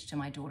text message to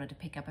my daughter to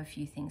pick up a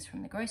few things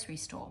from the grocery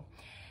store,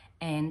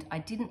 and I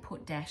didn't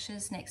put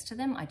dashes next to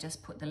them. I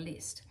just put the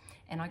list,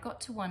 and I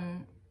got to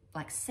one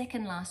like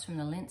second last from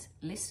the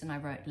list, and I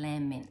wrote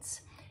lamb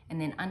mince,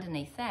 and then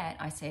underneath that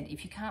I said,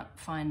 if you can't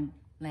find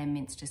lamb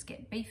mince, just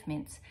get beef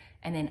mince.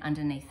 And then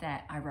underneath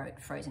that I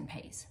wrote frozen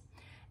peas.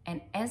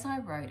 And as I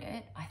wrote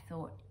it, I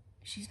thought,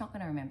 she's not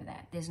going to remember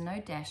that. There's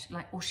no dash,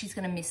 like, or she's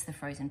going to miss the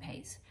frozen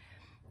peas.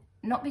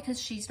 Not because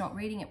she's not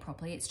reading it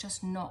properly, it's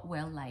just not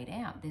well laid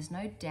out. There's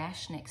no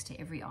dash next to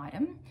every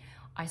item.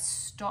 I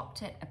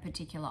stopped at a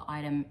particular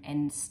item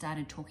and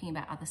started talking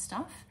about other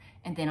stuff,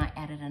 and then I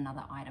added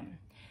another item.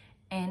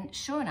 And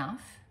sure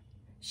enough,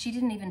 she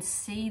didn't even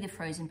see the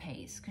frozen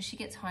peas, because she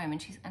gets home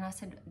and I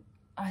said,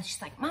 oh,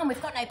 she's like, Mum,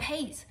 we've got no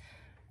peas.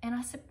 And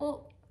I said,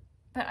 well,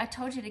 but I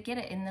told you to get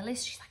it in the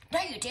list. She's like,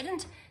 no, you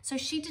didn't. So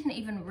she didn't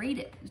even read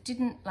it.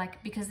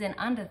 Because then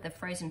under the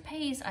frozen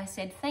peas, I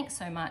said, thanks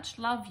so much,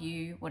 love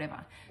you,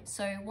 whatever.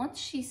 So once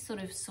she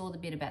sort of saw the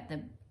bit about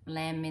the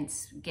lamb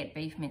mince, get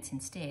beef mince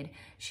instead,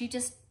 she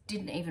just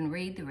didn't even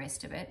read the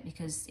rest of it,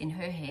 because in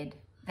her head,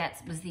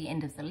 that was the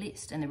end of the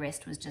list and the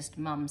rest was just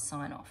Mum's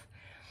sign off.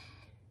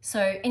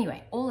 So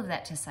anyway, all of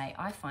that to say,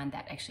 I find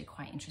that actually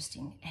quite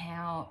interesting,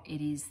 how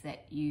it is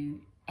that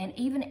and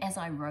even as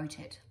I wrote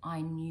it,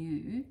 I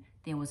knew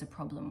there was a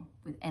problem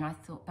with, and I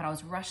thought, but I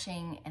was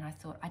rushing, and I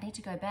thought I need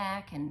to go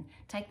back and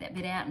take that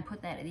bit out and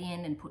put that at the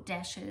end and put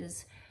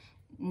dashes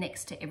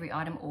next to every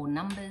item or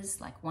numbers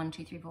like 1,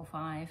 2, 3, 4,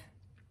 5.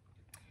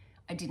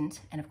 I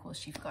didn't, and of course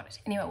she forgot it.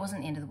 Anyway, it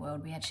wasn't the end of the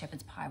world. We had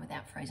shepherd's pie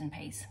without frozen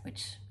peas,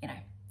 which, you know,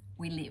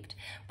 we lived.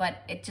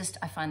 But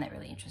I find that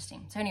really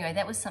interesting. So anyway,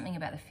 that was something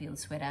about the field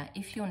sweater.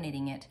 If you're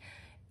knitting it,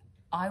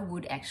 I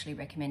would actually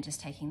recommend just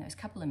taking those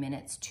couple of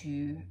minutes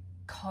to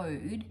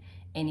code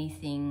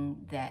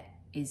anything that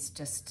is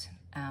just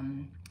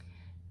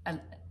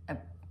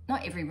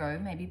not every row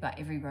maybe, but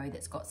every row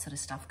that's got sort of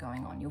stuff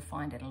going on. You'll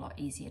find it a lot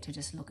easier to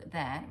just look at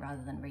that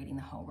rather than reading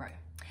the whole row.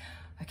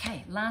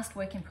 Okay, last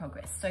work in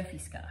progress, Sophie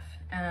scarf.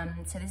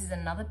 So this is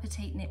another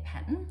petite knit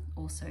pattern,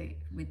 also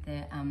with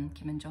the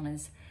Kim and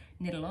Jonna's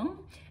knit along,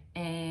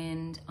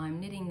 and I'm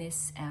knitting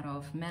this out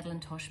of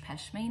Madelinetosh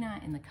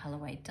Pashmina in the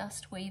colorway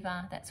Dust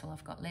Weaver. That's all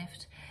I've got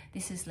left.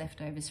 This is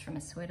leftovers from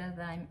a sweater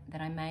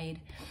that I made.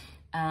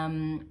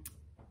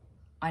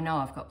 I know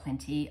I've got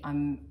plenty.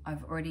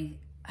 I've already,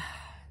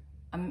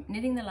 I'm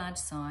knitting the large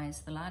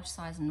size. The large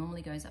size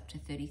normally goes up to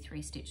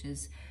 33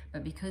 stitches,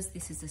 but because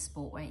this is a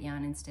sport weight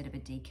yarn instead of a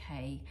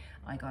DK,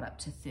 I got up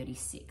to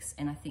 36,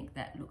 and I think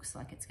that looks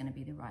like it's going to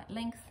be the right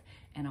length.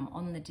 And I'm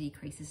on the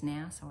decreases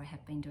now, so I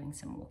have been doing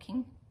some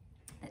walking.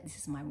 This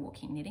is my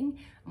walking knitting.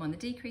 I'm on the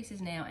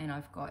decreases now, and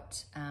I've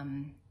got, I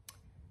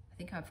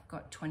think I've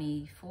got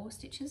 24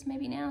 stitches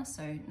maybe now,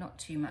 so not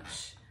too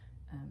much.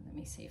 Let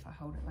me see if I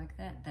hold it like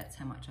that. That's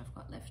how much I've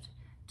got left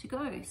to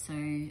go. So,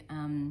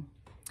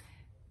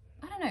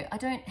 I don't know, I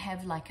don't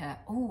have like a,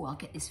 oh, I'll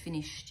get this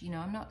finished. You know,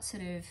 I'm not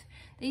sort of,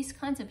 these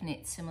kinds of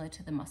knits similar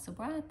to the muscle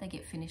bra, they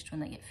get finished when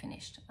they get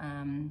finished.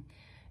 And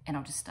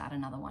I'll just start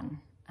another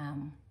one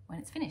when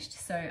it's finished.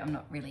 So I'm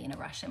not really in a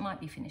rush. It might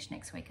be finished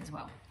next week as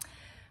well.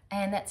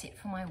 And that's it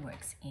for my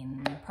works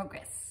in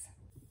progress.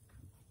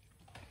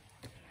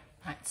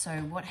 Right, so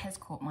what has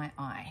caught my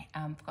eye?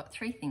 I've got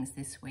 3 things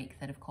this week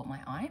that have caught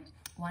my eye.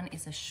 One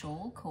is a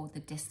shawl called the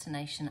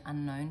Destination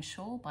Unknown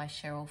Shawl by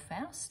Cheryl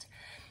Faust.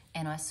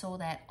 And I saw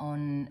that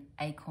on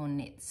Acorn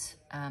Knits,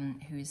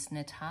 who is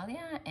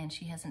Natalia, and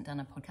she hasn't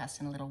done a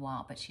podcast in a little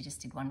while, but she just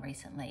did one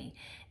recently.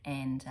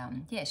 And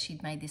yeah,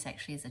 she'd made this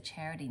actually as a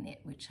charity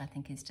knit, which I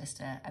think is just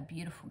a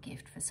beautiful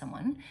gift for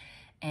someone.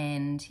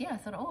 And yeah, I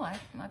thought, oh,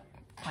 I'm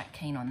quite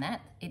keen on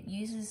that. It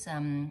uses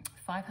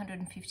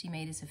 550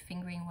 meters of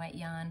fingering weight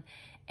yarn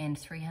and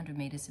 300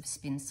 meters of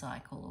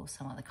Spincycle or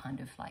some other kind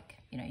of, like,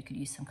 you know, you could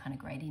use some kind of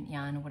gradient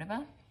yarn or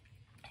whatever.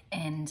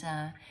 And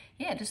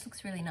yeah, it just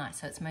looks really nice.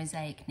 So it's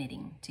mosaic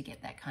knitting to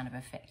get that kind of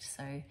effect.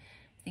 So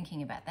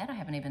thinking about that, I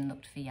haven't even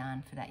looked for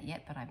yarn for that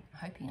yet, but I'm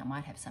hoping I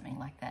might have something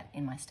like that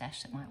in my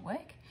stash that might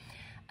work.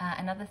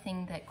 Another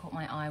thing that caught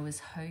my eye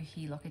was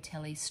Joji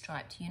Locatelli's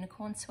striped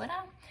unicorn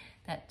sweater.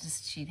 That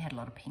just, she'd had a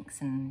lot of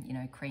pinks and, you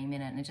know, cream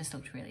in it, and it just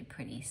looked really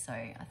pretty. So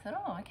I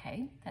thought, oh,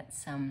 okay,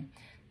 that's,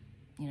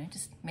 you know,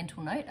 just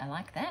mental note, I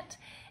like that.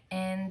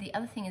 And the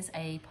other thing is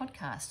a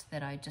podcast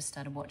that I just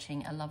started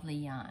watching, A Lovely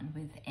Yarn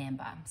with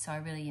Amber. So I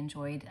really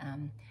enjoyed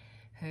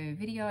her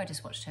video. I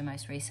just watched her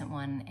most recent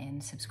one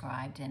and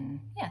subscribed, and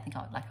yeah, I think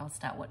I'll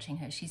start watching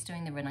her. She's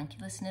doing the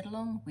ranunculus knit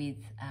along with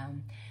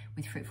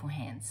Fruitful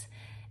Hands.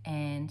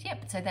 And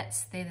yep, so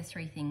they're the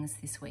 3 things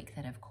this week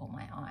that have caught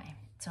my eye.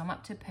 So I'm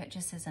up to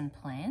purchases and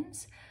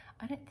plans.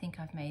 I don't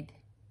think I've made,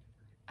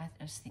 I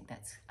just think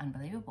that's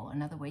unbelievable.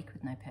 Another week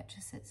with no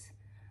purchases.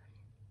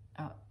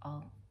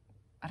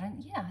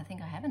 I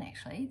think I haven't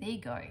actually. There you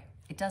go.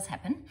 It does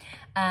happen.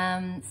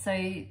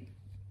 So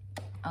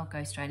I'll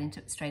go straight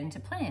into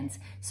plans.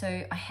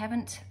 So I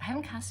haven't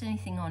cast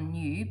anything on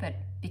new, but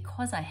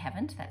because I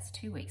haven't, that's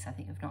 2 weeks I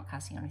think of not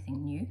casting on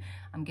anything new.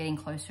 I'm getting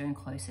closer and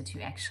closer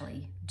to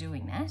actually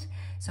doing that.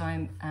 So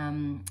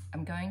I'm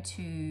going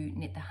to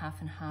knit the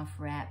half and half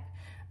wrap.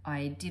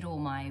 I did all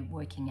my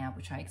working out,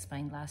 which I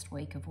explained last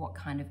week, of what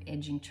kind of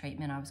edging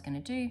treatment I was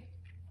going to do,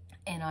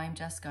 and I'm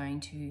just going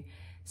to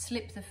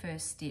slip the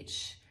first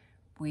stitch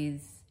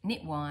with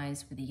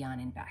knitwise with the yarn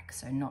in back.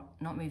 So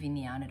not moving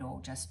the yarn at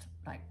all, just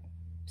like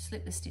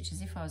slip the stitch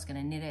as if I was going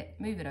to knit it,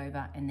 move it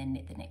over, and then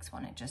knit the next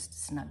one. It just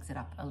snugs it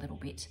up a little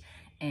bit.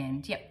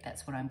 And yep,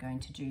 that's what I'm going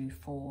to do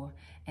for,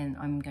 and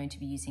I'm going to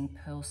be using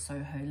Purl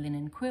Soho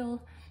linen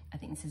quill. I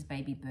think this is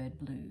Baby Bird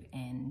Blue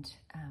and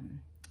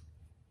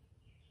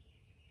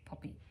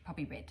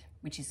Poppy Red,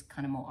 which is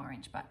kind of more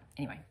orange, but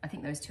anyway, I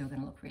think those 2 are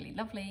going to look really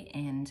lovely,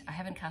 and I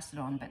haven't cast it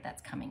on, but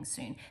that's coming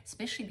soon,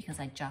 especially because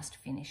I just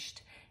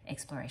finished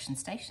Exploration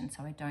Station,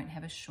 so I don't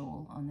have a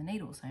shawl on the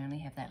needles. I only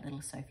have that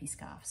little Sophie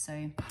scarf.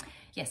 So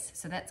yes,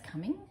 so that's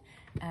coming.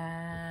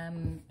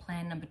 Plan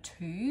number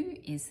 2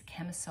 is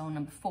camisole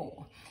number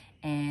 4,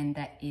 and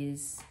that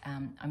is,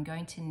 I'm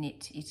going to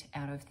knit it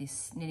out of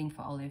this Knitting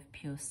for Olive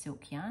pure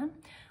silk yarn.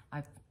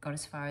 I've got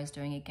as far as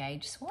doing a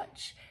gauge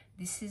swatch.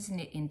 This is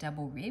knit in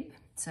double rib.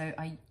 So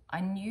I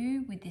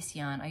knew with this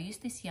yarn, I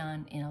used this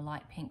yarn in a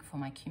light pink for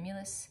my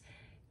Cumulus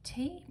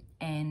tee,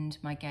 and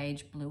my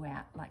gauge blew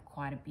out like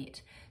quite a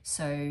bit.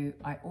 So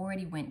I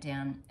already went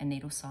down a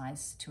needle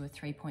size to a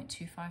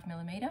 3.25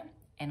 millimeter,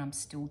 and I'm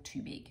still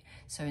too big.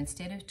 So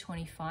instead of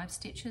 25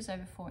 stitches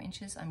over 4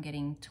 inches, I'm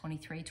getting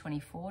 23,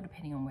 24,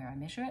 depending on where I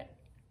measure it.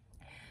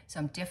 So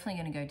I'm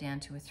definitely going to go down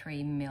to a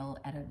 3 mil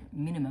at a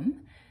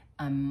minimum,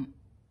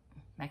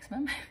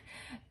 maximum.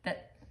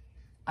 That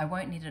I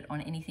won't knit it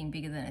on anything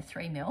bigger than a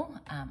 3 mil.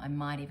 I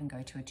might even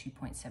go to a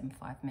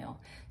 2.75 mil.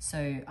 So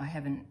I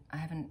don't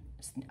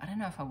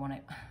know if I want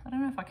it. I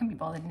don't know if I can be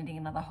bothered knitting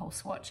another whole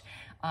swatch.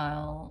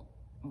 Well,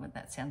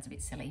 that sounds a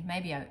bit silly.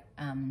 Maybe I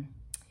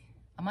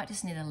might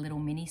just knit a little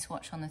mini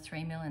swatch on the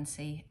 3 mil and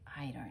see.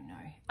 I don't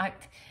know.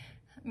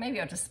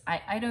 Maybe I'll just,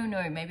 I don't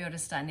know, maybe I'll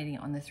just start knitting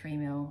it on the 3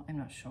 mil. I'm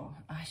not sure.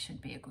 I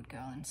should be a good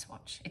girl and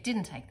swatch. It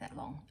didn't take that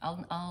long.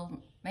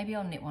 Maybe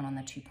I'll knit one on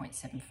the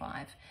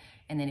 2.75,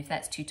 and then if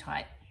that's too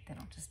tight, then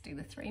I'll just do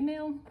the 3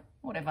 mil,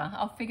 whatever.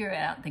 I'll figure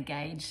out the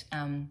gauge,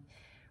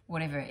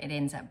 whatever it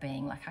ends up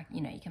being. Like, you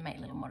know, you can make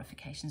little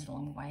modifications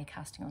along the way,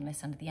 casting on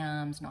less under the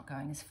arms, not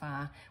going as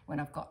far when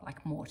I've got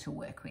like more to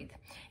work with.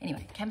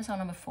 Anyway, camisole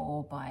number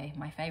 4 by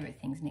My Favorite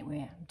Things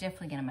Knitwear. I'm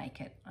definitely going to make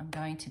it. I'm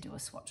going to do a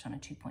swatch on a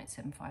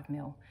 2.75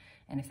 mil,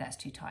 and if that's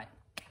too tight,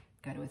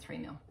 go to a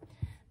 3mm,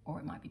 or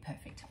it might be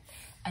perfect.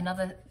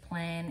 Another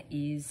plan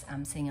is,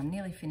 seeing I'm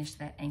nearly finished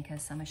that Anker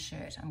Summer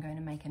Shirt. I'm going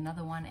to make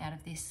another one out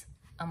of this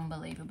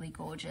unbelievably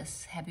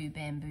gorgeous Habu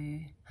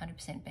bamboo,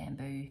 100%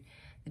 bamboo.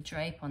 The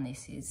drape on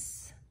this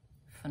is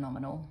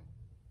phenomenal.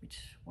 Which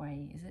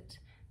way is it?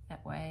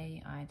 That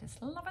way. I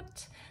just love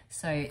it.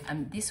 So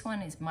this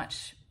one is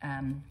much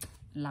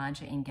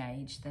larger in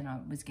gauge than I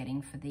was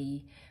getting for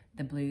the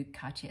blue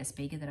Katia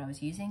Espiga that I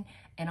was using,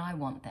 and I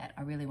want that.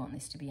 I really want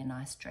this to be a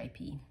nice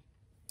drapey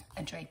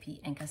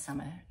Anker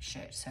Summer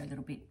Shirt, so a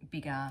little bit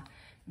bigger,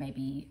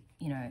 maybe,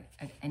 you know,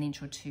 an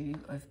inch or two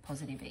of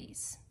positive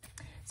ease.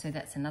 So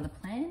that's another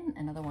plan.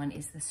 Another one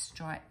is the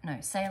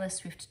Sailor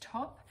Swift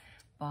top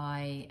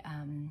by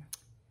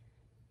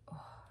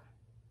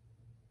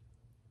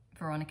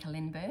Veronica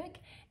Lindbergh,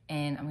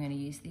 and I'm going to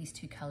use these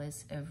two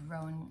colors of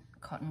Rowan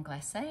Cotton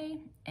Glacé,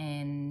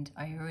 and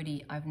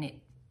I've knit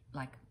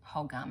like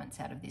whole garments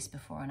out of this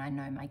before, and I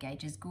know my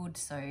gauge is good.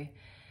 So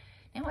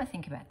now I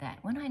think about that,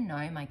 when I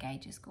know my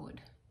gauge is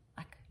good,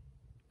 like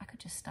I could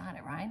just start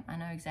it, right? I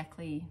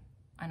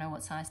know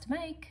what size to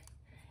make.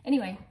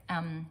 Anyway,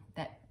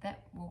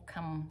 that will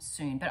come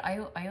soon. But I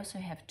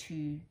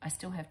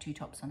still have two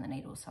tops on the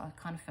needle, so I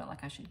kind of felt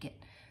like I should get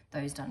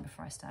those done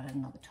before I started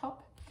another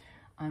top.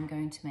 I'm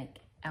going to make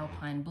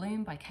Alpine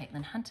Bloom by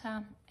Caitlin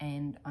Hunter,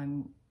 and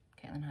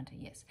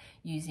yes,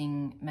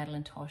 using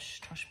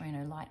Madelinetosh Tosh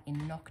Merino Light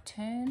in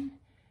Nocturne.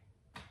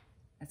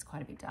 That's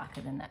quite a bit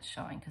darker than that's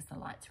showing because the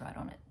light's right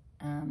on it.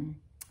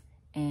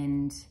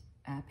 And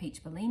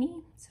Peach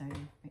Bellini, so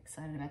I'm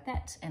excited about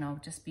that. And I'll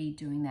just be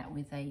doing that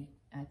with a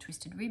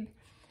twisted rib.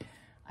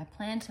 I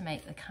plan to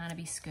make the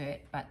Carnaby skirt,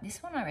 but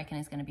this one I reckon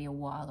is going to be a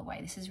while away.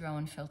 This is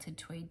Rowan Felted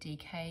Tweed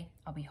DK.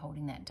 I'll be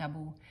holding that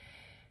double.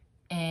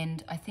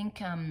 And I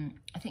think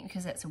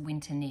because that's a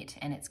winter knit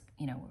and it's,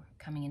 you know,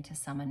 coming into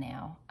summer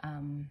now,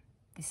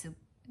 this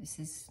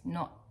is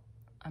not,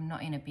 I'm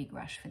not in a big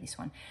rush for this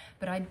one.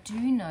 But I do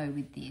know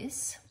with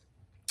this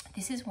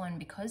is one,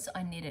 because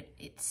I knit it,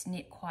 it's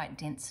knit quite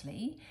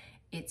densely,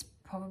 it's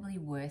probably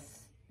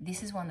worth,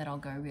 this is one that I'll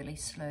go really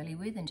slowly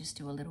with and just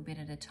do a little bit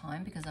at a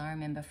time, because I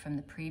remember from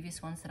the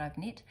previous ones that I've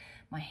knit,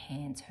 my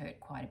hands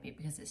hurt quite a bit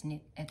because it's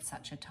knit at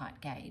such a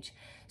tight gauge.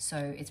 So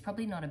it's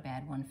probably not a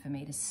bad one for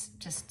me to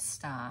just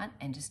start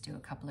and just do a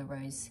couple of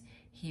rows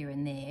here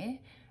and there,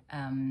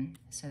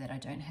 so that I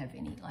don't have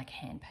any like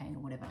hand pain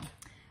or whatever.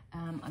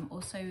 I'm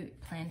also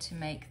plan to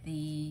make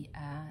the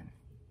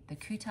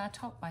Kutar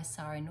top by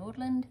Sari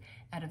Nordland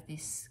out of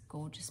this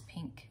gorgeous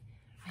pink.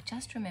 I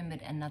just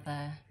remembered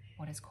another,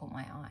 what has caught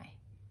my eye.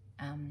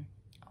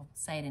 I'll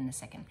say it in a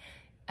second.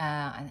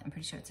 I'm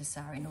pretty sure it's a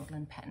Sari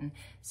Nordland pattern.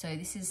 So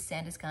this is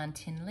Sanders Garn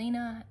Tin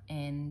Lena,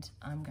 and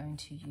I'm going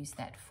to use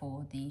that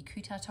for the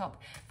Kutar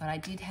top. But I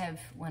did have,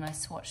 when I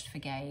swatched for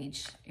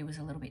gauge, it was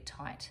a little bit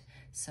tight.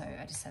 So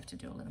I just have to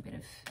do a little bit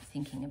of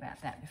thinking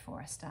about that before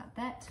I start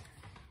that.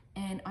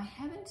 And I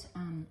haven't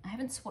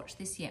swatched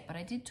this yet, but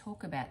I did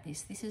talk about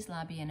this. This is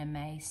La Bienne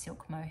May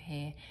Silk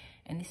Mohair,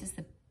 and this is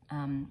the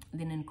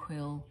linen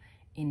quill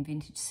in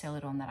Vintage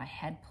Celadon that I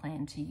had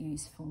planned to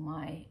use for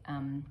my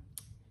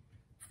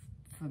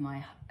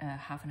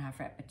half and half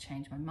wrap, but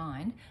changed my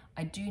mind.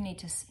 I do need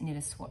to knit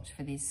a swatch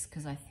for this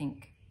because I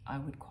think I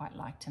would quite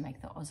like to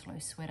make the Oslo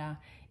sweater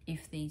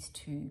if these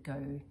two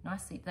go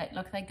nicely.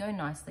 They go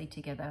nicely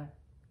together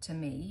to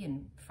me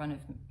in front of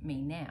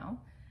me now,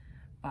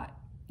 but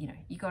you know,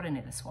 you got to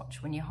knit a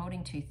swatch when you're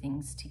holding two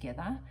things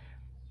together.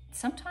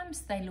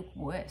 Sometimes they look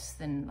worse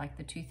than, like,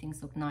 the two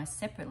things look nice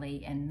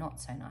separately and not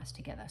so nice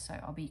together. So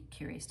I'll be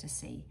curious to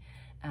see.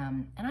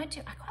 And I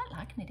quite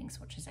like knitting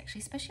swatches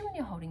actually, especially when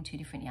you're holding two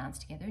different yarns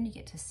together and you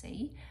get to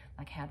see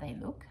like how they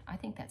look. I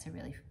think that's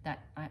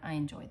I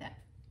enjoy that.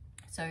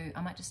 So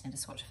I might just knit a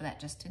swatch for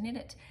that just to knit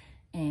it.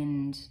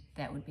 And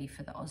that would be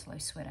for the Oslo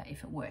sweater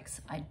if it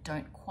works. I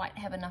don't quite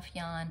have enough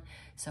yarn,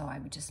 so I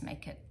would just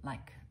make it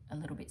like a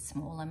little bit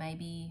smaller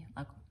maybe.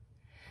 Like,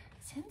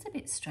 sounds a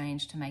bit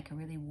strange to make a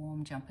really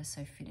warm jumper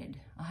so fitted.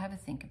 I'll have a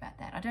think about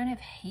that. I don't have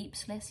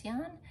heaps less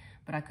yarn,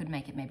 but I could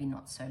make it maybe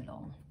not so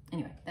long.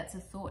 Anyway, that's a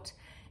thought.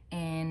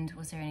 And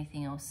was there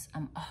anything else?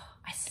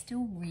 I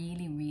still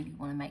really, really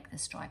want to make the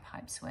stripe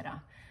hype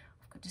sweater.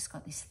 I've just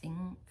got this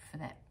thing for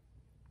that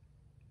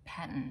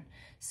pattern.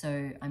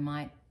 So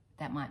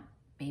that might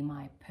be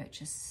my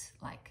purchase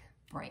like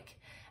break.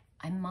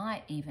 I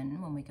might even,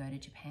 when we go to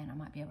Japan, I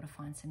might be able to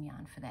find some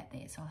yarn for that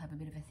there. So I'll have a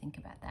bit of a think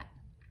about that.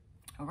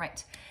 All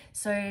right,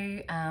 so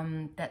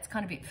that's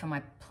kind of it for my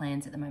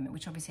plans at the moment,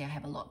 which obviously I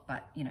have a lot,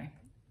 but you know,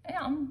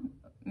 I'm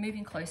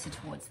moving closer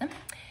towards them.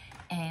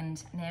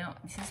 And now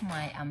this is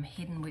my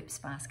Hidden Whips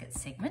basket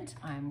segment.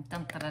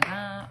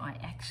 I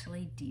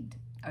actually did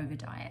over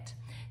dye it.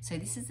 So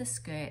this is the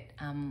skirt.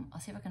 I'll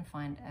see if I can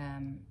find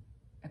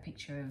a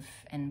picture of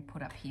and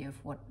put up here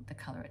of what the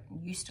color it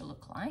used to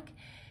look like,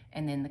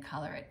 and then the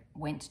color it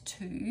went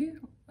to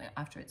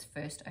after its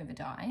first over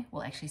dye.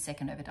 Well, actually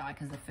second over dye,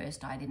 because the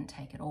first dye didn't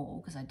take it all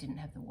because I didn't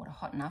have the water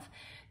hot enough.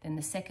 Then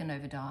the second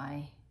over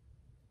dye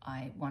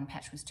one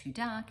patch was too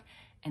dark,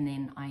 and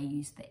then I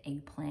used the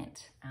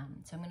eggplant.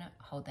 So I'm gonna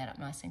hold that up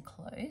nice and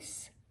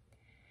close.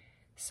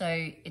 So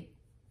it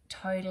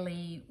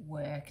totally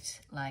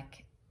worked.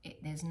 Like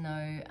there's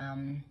no,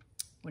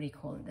 what do you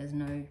call it? There's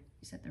no,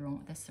 is that the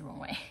wrong, that's the wrong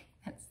way.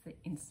 That's the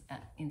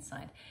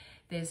inside.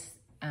 There's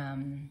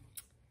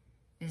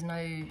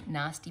no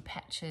nasty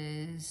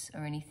patches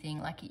or anything.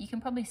 Like you can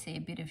probably see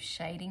a bit of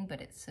shading,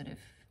 but it's sort of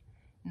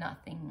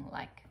nothing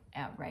like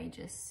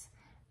outrageous.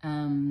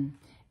 And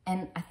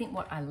I think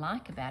what I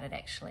like about it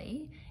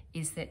actually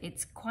is that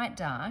it's quite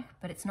dark,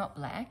 but it's not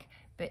black.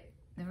 But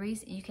the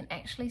reason you can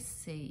actually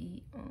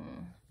see,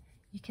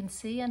 you can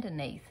see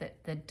underneath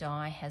that the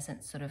dye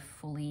hasn't sort of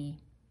fully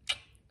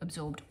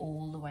absorbed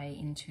all the way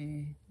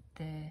into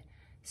the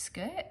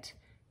skirt.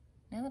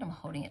 Now that I'm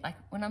holding it, like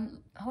when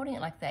I'm holding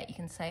it like that, you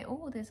can say,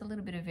 oh, there's a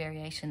little bit of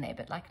variation there,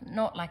 but like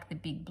not like the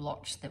big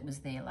blotch that was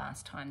there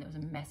last time. There was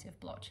a massive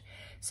blotch.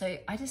 So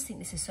I just think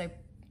this is so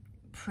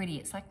pretty.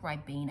 It's like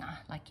Ribena,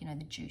 like, you know,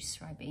 the juice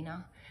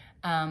Ribena.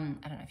 I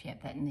don't know if you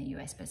have that in the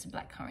US, but it's a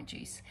blackcurrant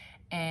juice.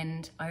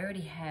 And I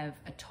already have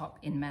a top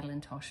in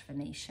Madelinetosh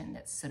Venetian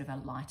that's sort of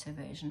a lighter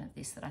version of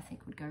this that I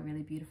think would go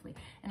really beautifully.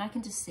 And I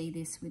can just see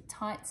this with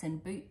tights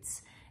and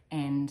boots,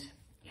 and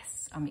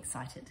yes, I'm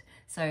excited.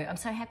 So I'm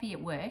so happy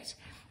it worked.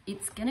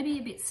 It's gonna be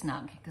a bit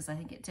snug because I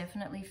think it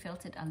definitely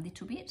felt it a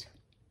little bit,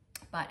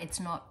 but it's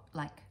not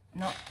like,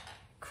 not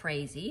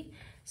crazy.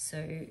 So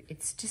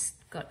it's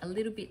just got a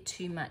little bit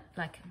too much,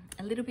 like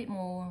a little bit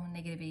more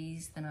negative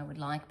ease than I would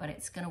like, but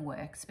it's gonna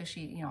work,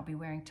 especially, you know, I'll be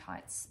wearing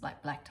tights,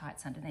 like black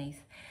tights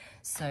underneath.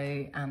 So,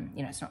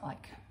 you know, it's not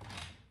like,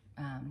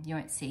 you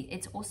won't see,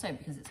 it's also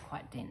because it's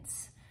quite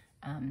dense.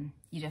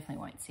 You definitely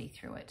won't see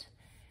through it.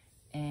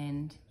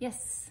 And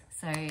yes,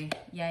 so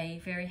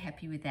yay, very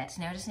happy with that.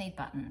 Now I just need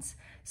buttons.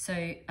 So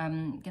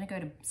I'm gonna go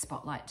to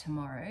Spotlight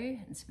tomorrow,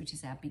 which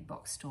is our big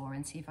box store,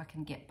 and see if I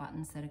can get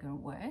buttons that are gonna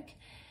work.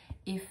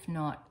 If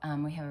not,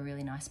 we have a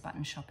really nice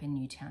button shop in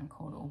Newtown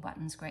called All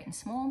Buttons Great and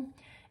Small,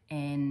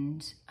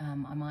 and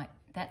I might,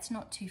 that's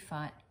not too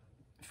far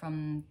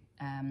from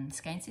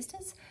Skein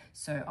Sisters,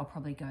 so I'll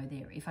probably go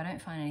there. If I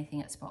don't find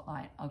anything at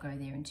Spotlight, I'll go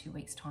there in 2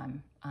 weeks'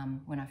 time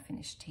when I've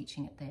finished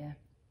teaching at their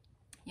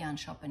yarn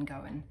shop, and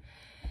go and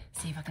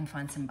see if I can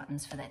find some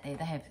buttons for that there.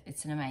 They have,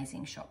 it's an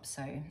amazing shop,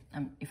 so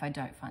if I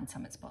don't find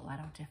some at Spotlight,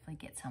 I'll definitely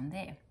get some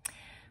there.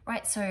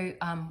 Right, so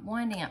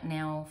winding up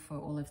now for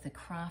all of the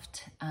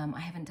craft. I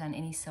haven't done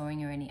any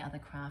sewing or any other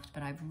craft,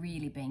 but I've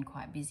really been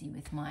quite busy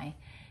with my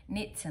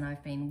knits, and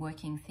I've been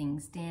working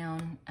things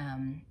down,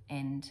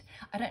 and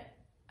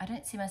I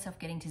don't see myself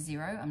getting to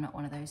zero. I'm not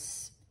one of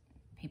those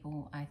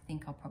people. I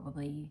think I'll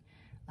probably,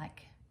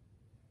 like,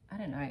 I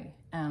don't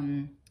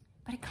know,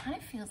 but it kind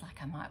of feels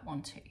like I might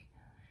want to.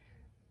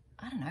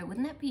 I don't know,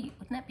 wouldn't that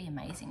be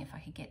amazing if I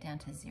could get down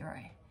to zero?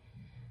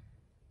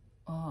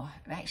 Oh,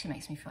 it actually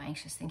makes me feel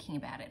anxious thinking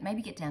about it.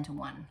 Maybe get down to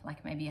 1.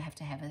 Like maybe I have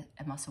to have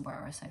a muscle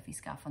bar or a Sophie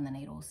scarf on the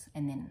needles,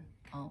 and then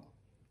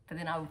but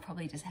then I would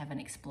probably just have an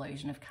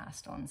explosion of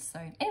cast-ons. So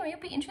anyway,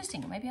 it'll be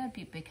interesting. Maybe I'd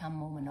become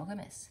more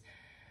monogamous.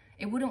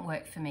 It wouldn't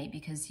work for me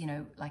because, you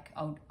know, like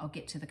I'll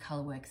get to the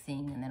color work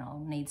thing, and then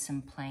I'll need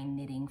some plain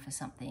knitting for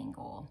something,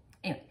 or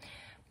anyway,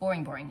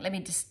 boring. Let me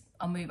just,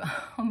 I'll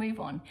move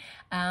on.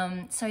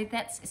 So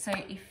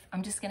if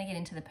I'm just going to get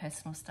into the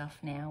personal stuff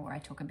now, where I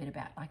talk a bit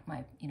about like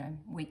my, you know,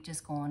 week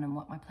just gone and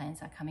what my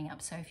plans are coming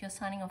up. So if you're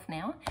signing off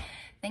now,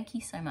 thank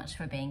you so much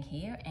for being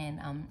here, and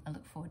I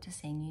look forward to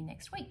seeing you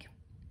next week.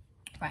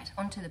 Right,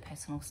 on to the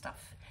personal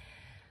stuff.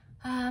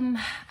 I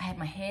had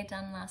my hair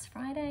done last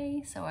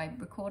Friday, so I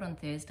record on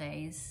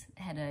Thursdays.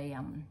 Had a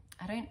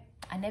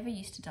I never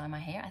used to dye my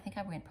hair. I think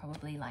I went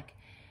probably like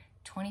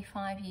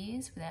 25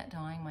 years without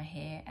dyeing my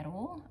hair at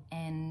all,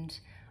 and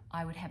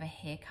I would have a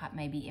haircut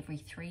maybe every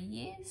 3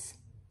 years,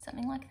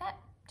 something like that,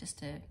 just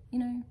to, you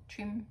know,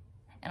 trim.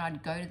 And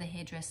I'd go to the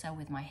hairdresser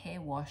with my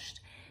hair washed,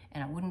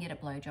 and I wouldn't get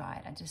it blow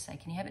dried. I'd just say,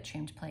 can you have it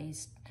trimmed,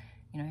 please?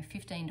 You know,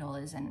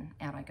 $15, and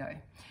out I go.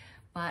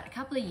 But a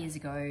couple of years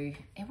ago,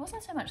 it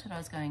wasn't so much that I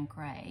was going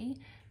grey,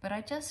 but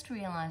I just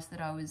realised that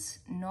I was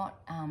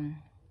not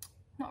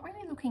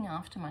really looking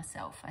after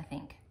myself, I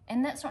think.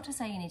 And that's not to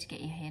say you need to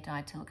get your hair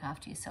dyed to look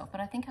after yourself,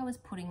 but I think I was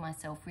putting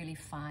myself really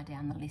far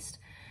down the list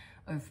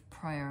of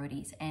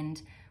priorities.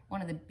 And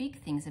one of the big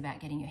things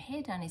about getting your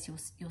hair done is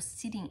you're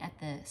sitting at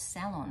the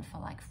salon for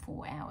like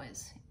 4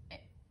 hours.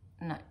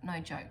 No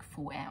joke,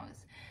 4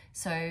 hours.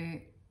 So,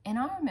 and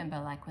I remember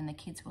like when the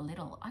kids were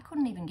little, I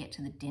couldn't even get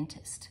to the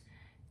dentist,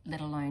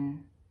 let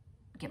alone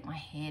get my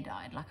hair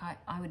dyed. Like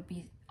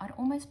I'd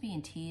almost be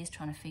in tears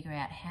trying to figure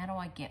out, how do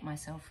I get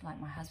myself,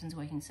 like my husband's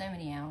working so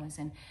many hours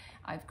and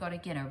I've got to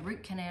get a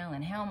root canal,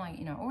 and how am I,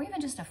 you know, or even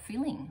just a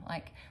filling,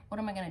 like what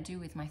am I going to do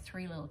with my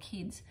 3 little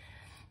kids?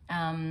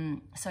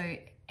 So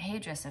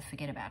hairdresser,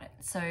 forget about it.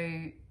 So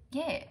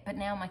yeah, but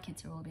now my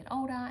kids are all a bit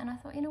older, and I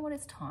thought, you know what,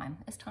 it's time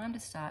to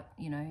start,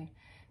 you know,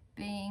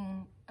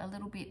 being a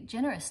little bit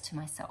generous to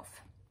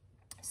myself.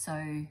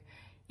 So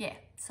yeah,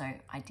 so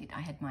I did.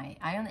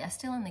 I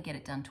still only get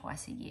it done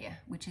twice a year,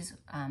 which is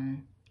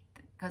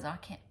because I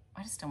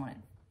just don't want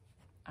to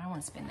I don't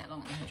want to spend that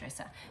long at the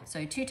hairdresser.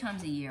 So 2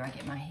 times a year I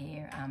get my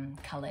hair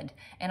coloured,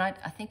 and I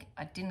think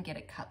I didn't get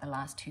it cut the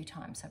last 2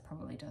 times, so it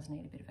probably does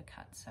need a bit of a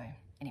cut. So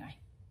anyway,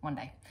 one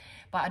day.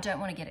 But I don't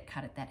want to get it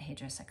cut at that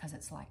hairdresser because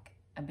it's like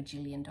a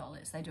bajillion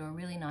dollars. They do a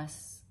really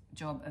nice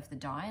job of the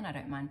dye, and I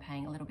don't mind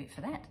paying a little bit for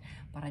that,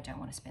 but I don't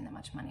want to spend that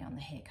much money on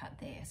the haircut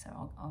there, so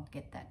I'll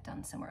get that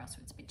done somewhere else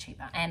where it's a bit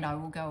cheaper. And I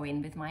will go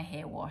in with my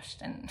hair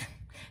washed and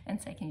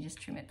say, can you just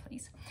trim it,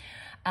 please?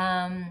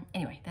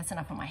 Anyway, that's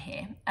enough on my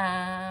hair.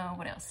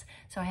 What else?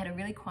 So I had a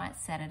really quiet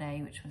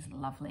Saturday, which was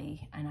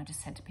lovely, and I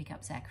just had to pick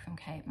up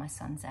my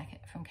son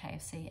Zach from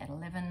KFC at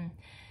 11.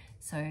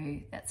 So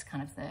that's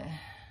kind of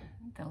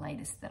the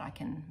latest that I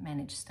can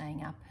manage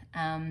staying up.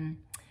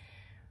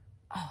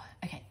 Oh,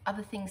 okay,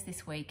 other things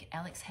this week.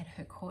 Alex had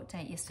her court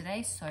date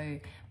yesterday.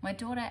 So my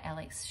daughter,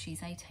 Alex,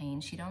 she's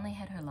 18. She'd only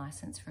had her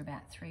license for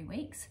about 3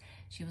 weeks.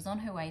 She was on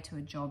her way to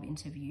a job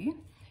interview.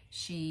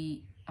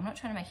 I'm not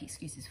trying to make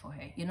excuses for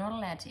her. You're not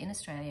allowed to, in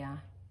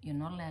Australia, you're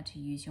not allowed to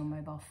use your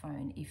mobile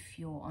phone if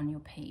you're on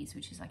your Ps,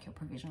 which is like your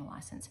provisional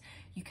license.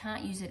 You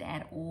can't use it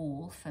at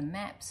all for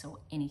maps or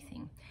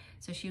anything.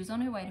 So she was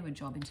on her way to a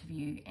job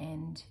interview,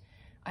 and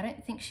I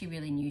don't think she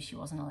really knew she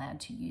wasn't allowed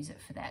to use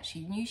it for that. She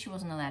knew she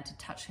wasn't allowed to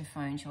touch her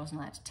phone, she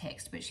wasn't allowed to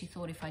text, but she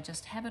thought if I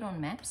just have it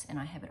on maps and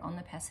I have it on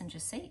the passenger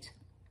seat,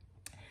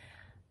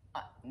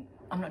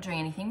 I'm not doing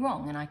anything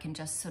wrong, and I can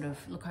just sort of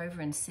look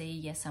over and see,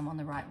 yes, I'm on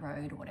the right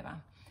road or whatever.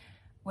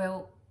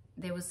 Well,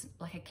 there was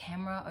like a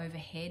camera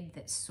overhead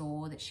that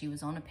saw that she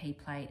was on a P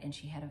plate and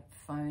she had a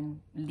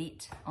phone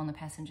lit on the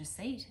passenger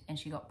seat, and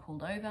she got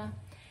pulled over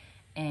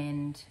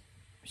and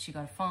she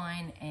got a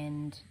fine,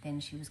 and then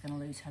she was going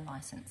to lose her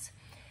license.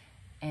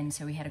 And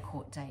so we had a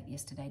court date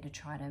yesterday to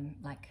try to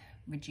like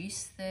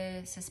reduce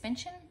the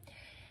suspension.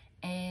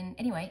 And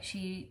anyway,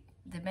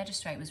 the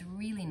magistrate was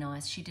really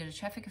nice. She did a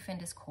traffic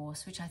offenders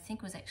course, which I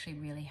think was actually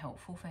really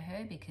helpful for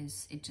her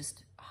because it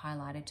just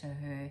highlighted to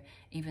her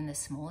even the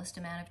smallest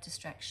amount of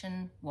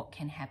distraction, what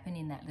can happen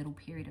in that little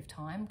period of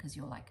time, because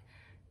you're like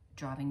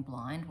driving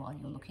blind while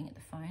you're looking at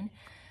the phone.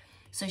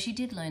 So she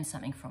did learn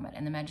something from it,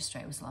 and the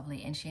magistrate was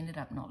lovely, and she ended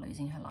up not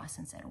losing her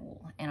license at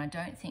all. And I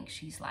don't think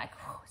she's like,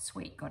 oh,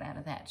 sweet, got out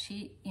of that.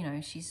 She, you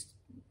know, she's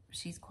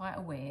quite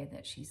aware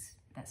that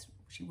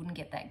she wouldn't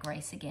get that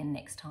grace again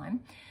next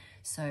time.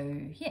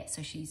 So yeah,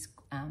 so she's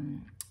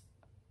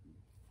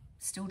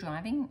still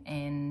driving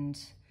and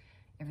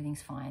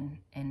everything's fine.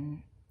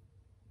 And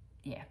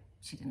yeah,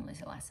 she didn't lose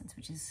her license,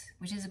 which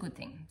is a good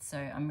thing. So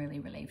I'm really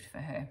relieved for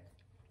her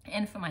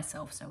and for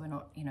myself, so we're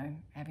not, you know,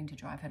 having to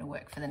drive her to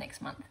work for the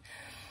next month.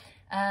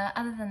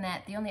 Other than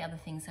that, the only other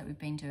things that we've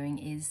been doing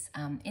is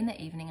in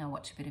the evening I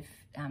watch a bit of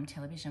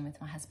television with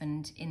my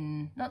husband,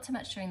 not so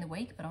much during the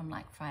week, but on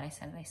like Friday,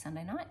 Saturday,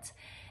 Sunday nights.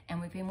 And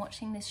we've been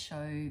watching this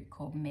show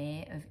called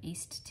Mayor of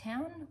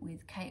Easttown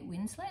with Kate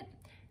Winslet,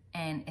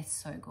 and it's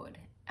so good.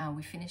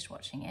 We finished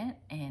watching it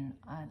and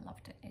I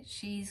loved it.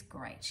 She's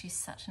great. She's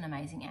such an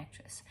amazing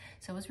actress.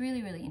 So it was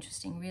really, really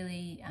interesting.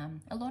 Really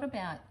a lot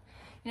about,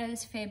 you know,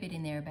 there's a fair bit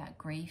in there about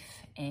grief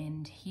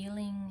and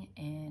healing,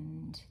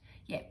 and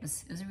yeah, it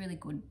was a really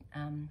good,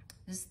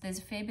 there's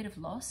a fair bit of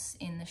loss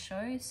in the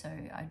show, so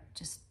I'd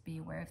just be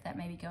aware of that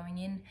maybe going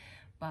in,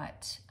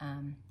 but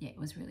yeah, it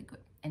was really good,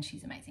 and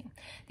she's amazing.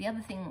 The other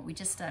thing we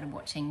just started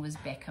watching was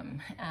Beckham,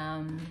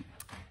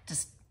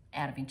 just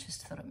out of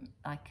interest, thought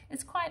like,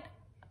 it's quite,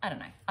 I don't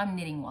know, I'm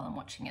knitting while I'm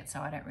watching it, so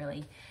I don't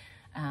really,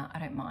 I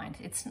don't mind.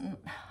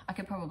 I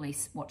could probably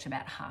watch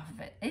about half of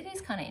it. It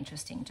is kind of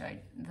interesting,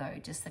 though,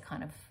 just the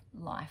kind of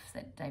life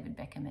that David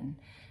Beckham and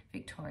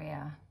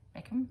Victoria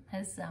Beckham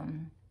has, I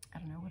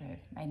don't know what her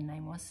maiden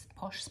name was,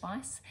 Posh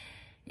Spice.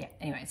 Yeah,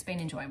 anyway, it's been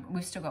enjoyable.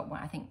 We've still got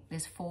one, I think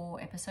there's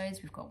 4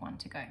 episodes, we've got 1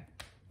 to go.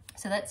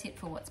 So that's it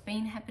for what's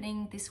been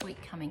happening this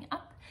week. Coming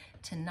up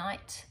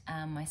tonight,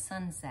 my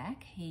son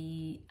Zach,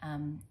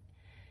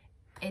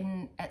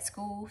 at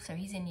school, so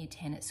he's in year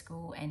 10 at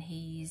school, and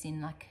he's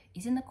in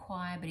the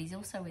choir, but he's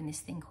also in this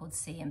thing called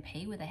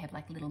CMP where they have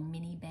like little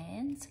mini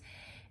bands,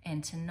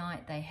 and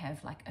tonight they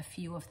have like a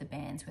few of the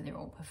bands where they're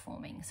all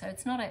performing. So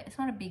it's not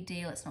a big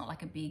deal, it's not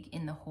like a big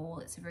in the hall,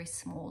 it's a very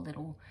small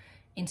little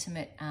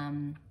intimate,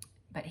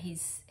 but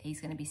he's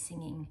going to be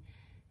singing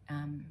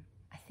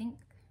I think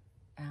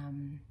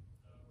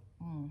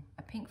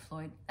a Pink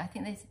Floyd, I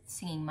think they're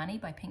singing Money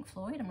by Pink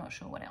Floyd, I'm not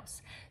sure what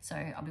else. So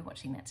I'll be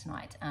watching that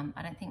tonight.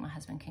 I don't think my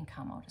husband can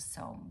come, I'll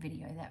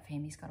video that for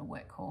him, he's got a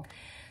work call.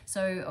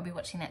 So I'll be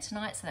watching that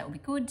tonight, so that will be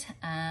good.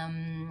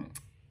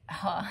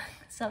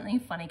 Something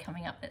funny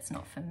coming up that's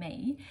not for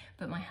me,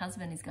 but my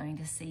husband is going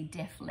to see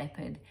Def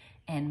Leppard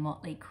and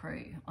Motley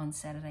Crue on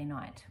Saturday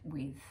night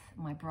with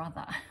my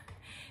brother.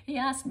 He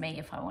asked me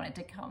if I wanted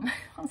to come.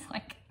 I was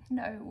like,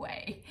 no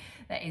way,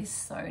 that is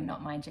so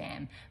not my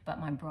jam, but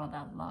my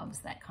brother loves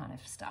that kind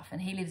of stuff,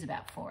 and he lives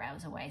about 4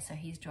 hours away, so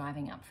he's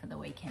driving up for the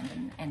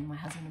weekend, and my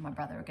husband and my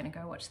brother are going to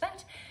go watch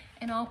that,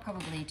 and I'll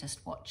probably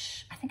just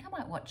watch, I think I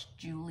might watch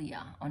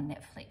Julia on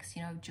Netflix,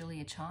 you know,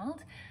 Julia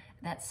Child.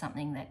 That's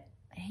something that,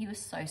 he was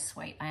so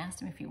sweet. I asked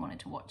him if he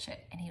wanted to watch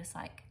it, and he was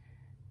like,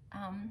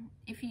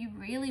 if you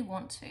really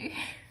want to.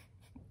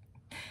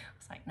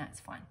 like, no, it's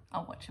fine.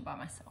 I'll watch it by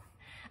myself.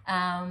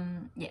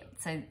 Yeah,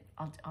 so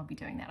I'll be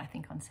doing that, I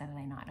think, on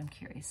Saturday night. I'm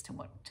curious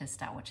to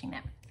start watching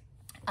that.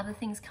 Other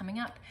things coming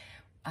up.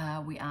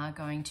 We are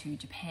going to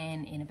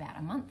Japan in about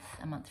a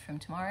month from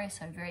tomorrow,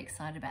 so very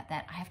excited about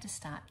that. I have to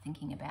start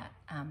thinking about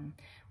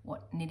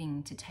what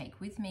knitting to take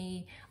with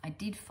me. I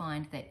did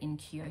find that in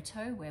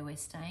Kyoto, where we're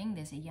staying,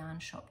 there's a yarn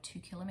shop 2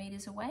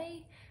 kilometers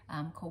away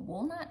called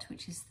Walnut,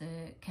 which is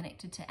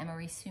connected to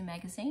Amarisu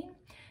magazine.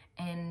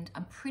 And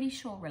I'm pretty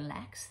sure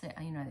Relax,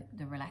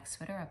 the Relax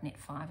sweater, I've knit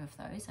 5 of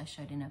those. I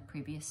showed in a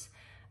previous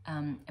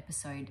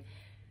episode.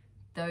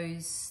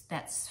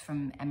 That's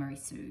from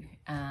Amarisu.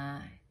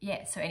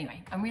 Yeah, so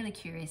anyway, I'm really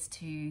curious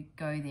to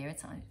go there.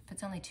 If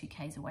it's only 2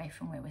 k's away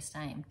from where we're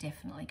staying, I'm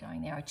definitely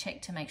going there. I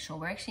checked to make sure.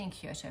 We're actually in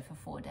Kyoto for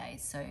 4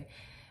 days, so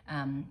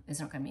there's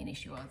not going to be an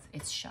issue of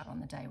it's shut on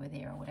the day we're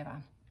there or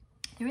whatever.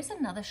 There is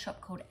another shop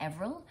called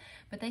Avril,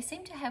 but they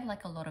seem to have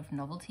like a lot of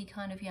novelty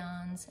kind of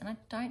yarns, and I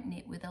don't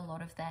knit with a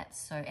lot of that.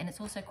 So, and it's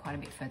also quite a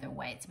bit further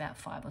away. It's about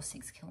 5 or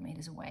 6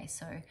 kilometers away.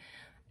 So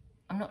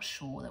I'm not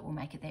sure that we'll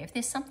make it there. If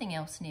there's something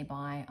else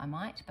nearby, I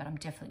might, but I'm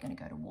definitely going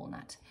to go to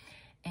Walnut.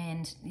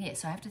 And yeah,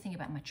 so I have to think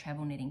about my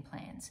travel knitting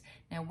plans.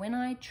 Now, when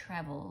I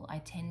travel, I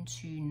tend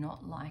to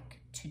not like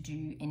to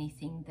do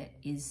anything that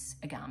is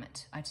a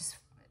garment. I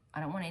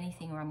don't want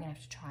anything where I'm going to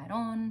have to try it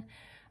on.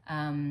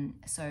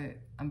 So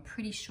I'm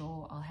pretty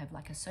sure I'll have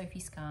like a Sophie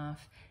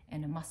scarf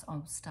and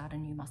I'll start a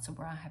new muscle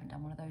bra. I haven't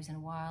done one of those in a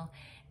while.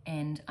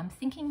 And I'm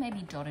thinking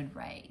maybe dotted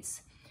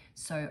rays.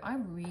 So I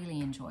really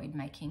enjoyed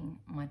making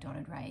my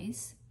dotted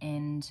rays,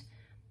 and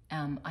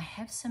I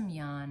have some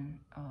yarn.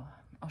 Oh,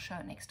 I'll show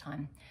it next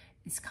time.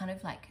 It's kind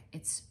of like,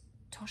 it's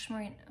Tosh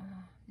Merino.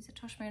 Is it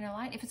Tosh Merino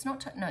Light? If it's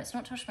not, no, it's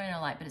not Tosh Merino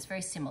Light, but it's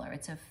very similar.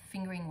 It's a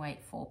fingering weight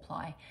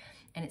 4-ply,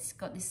 and it's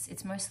got this.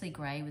 It's mostly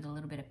grey with a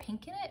little bit of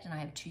pink in it, and I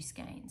have 2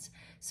 skeins.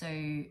 So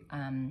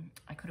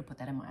I could have put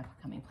that in my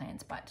upcoming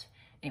plans, but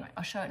anyway,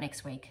 I'll show it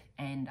next week.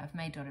 And I've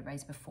made dotted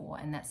rays before,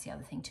 and that's the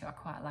other thing too. I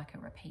quite like a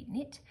repeat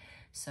knit.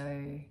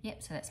 So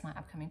yep, so that's my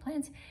upcoming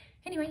plans.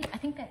 Anyway, I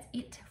think that's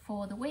it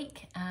for the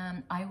week.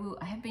 I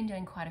have been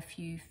doing quite a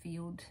few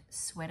field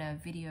sweater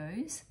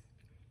videos.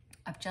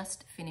 I've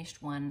just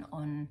finished one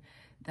on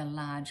the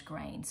large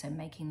grain, so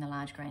making the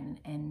large grain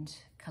and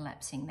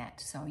collapsing that.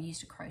 So I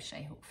used a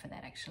crochet hook for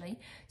that actually.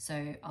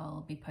 So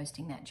I'll be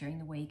posting that during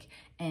the week,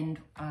 and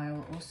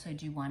I'll also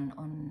do one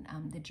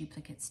on the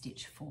duplicate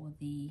stitch for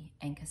the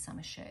Anker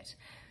Summer Shirt.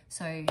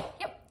 So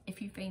yep,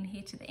 if you've been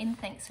here to the end,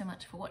 thanks so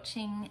much for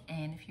watching,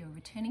 and if you're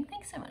returning,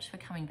 thanks so much for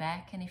coming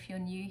back, and if you're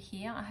new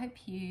here, I hope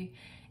you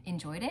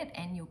enjoyed it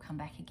and you'll come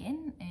back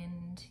again.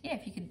 And yeah,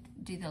 if you could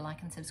do the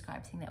like and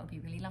subscribe thing, that would be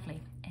really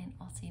lovely, and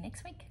I'll see you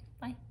next week.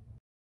 Bye.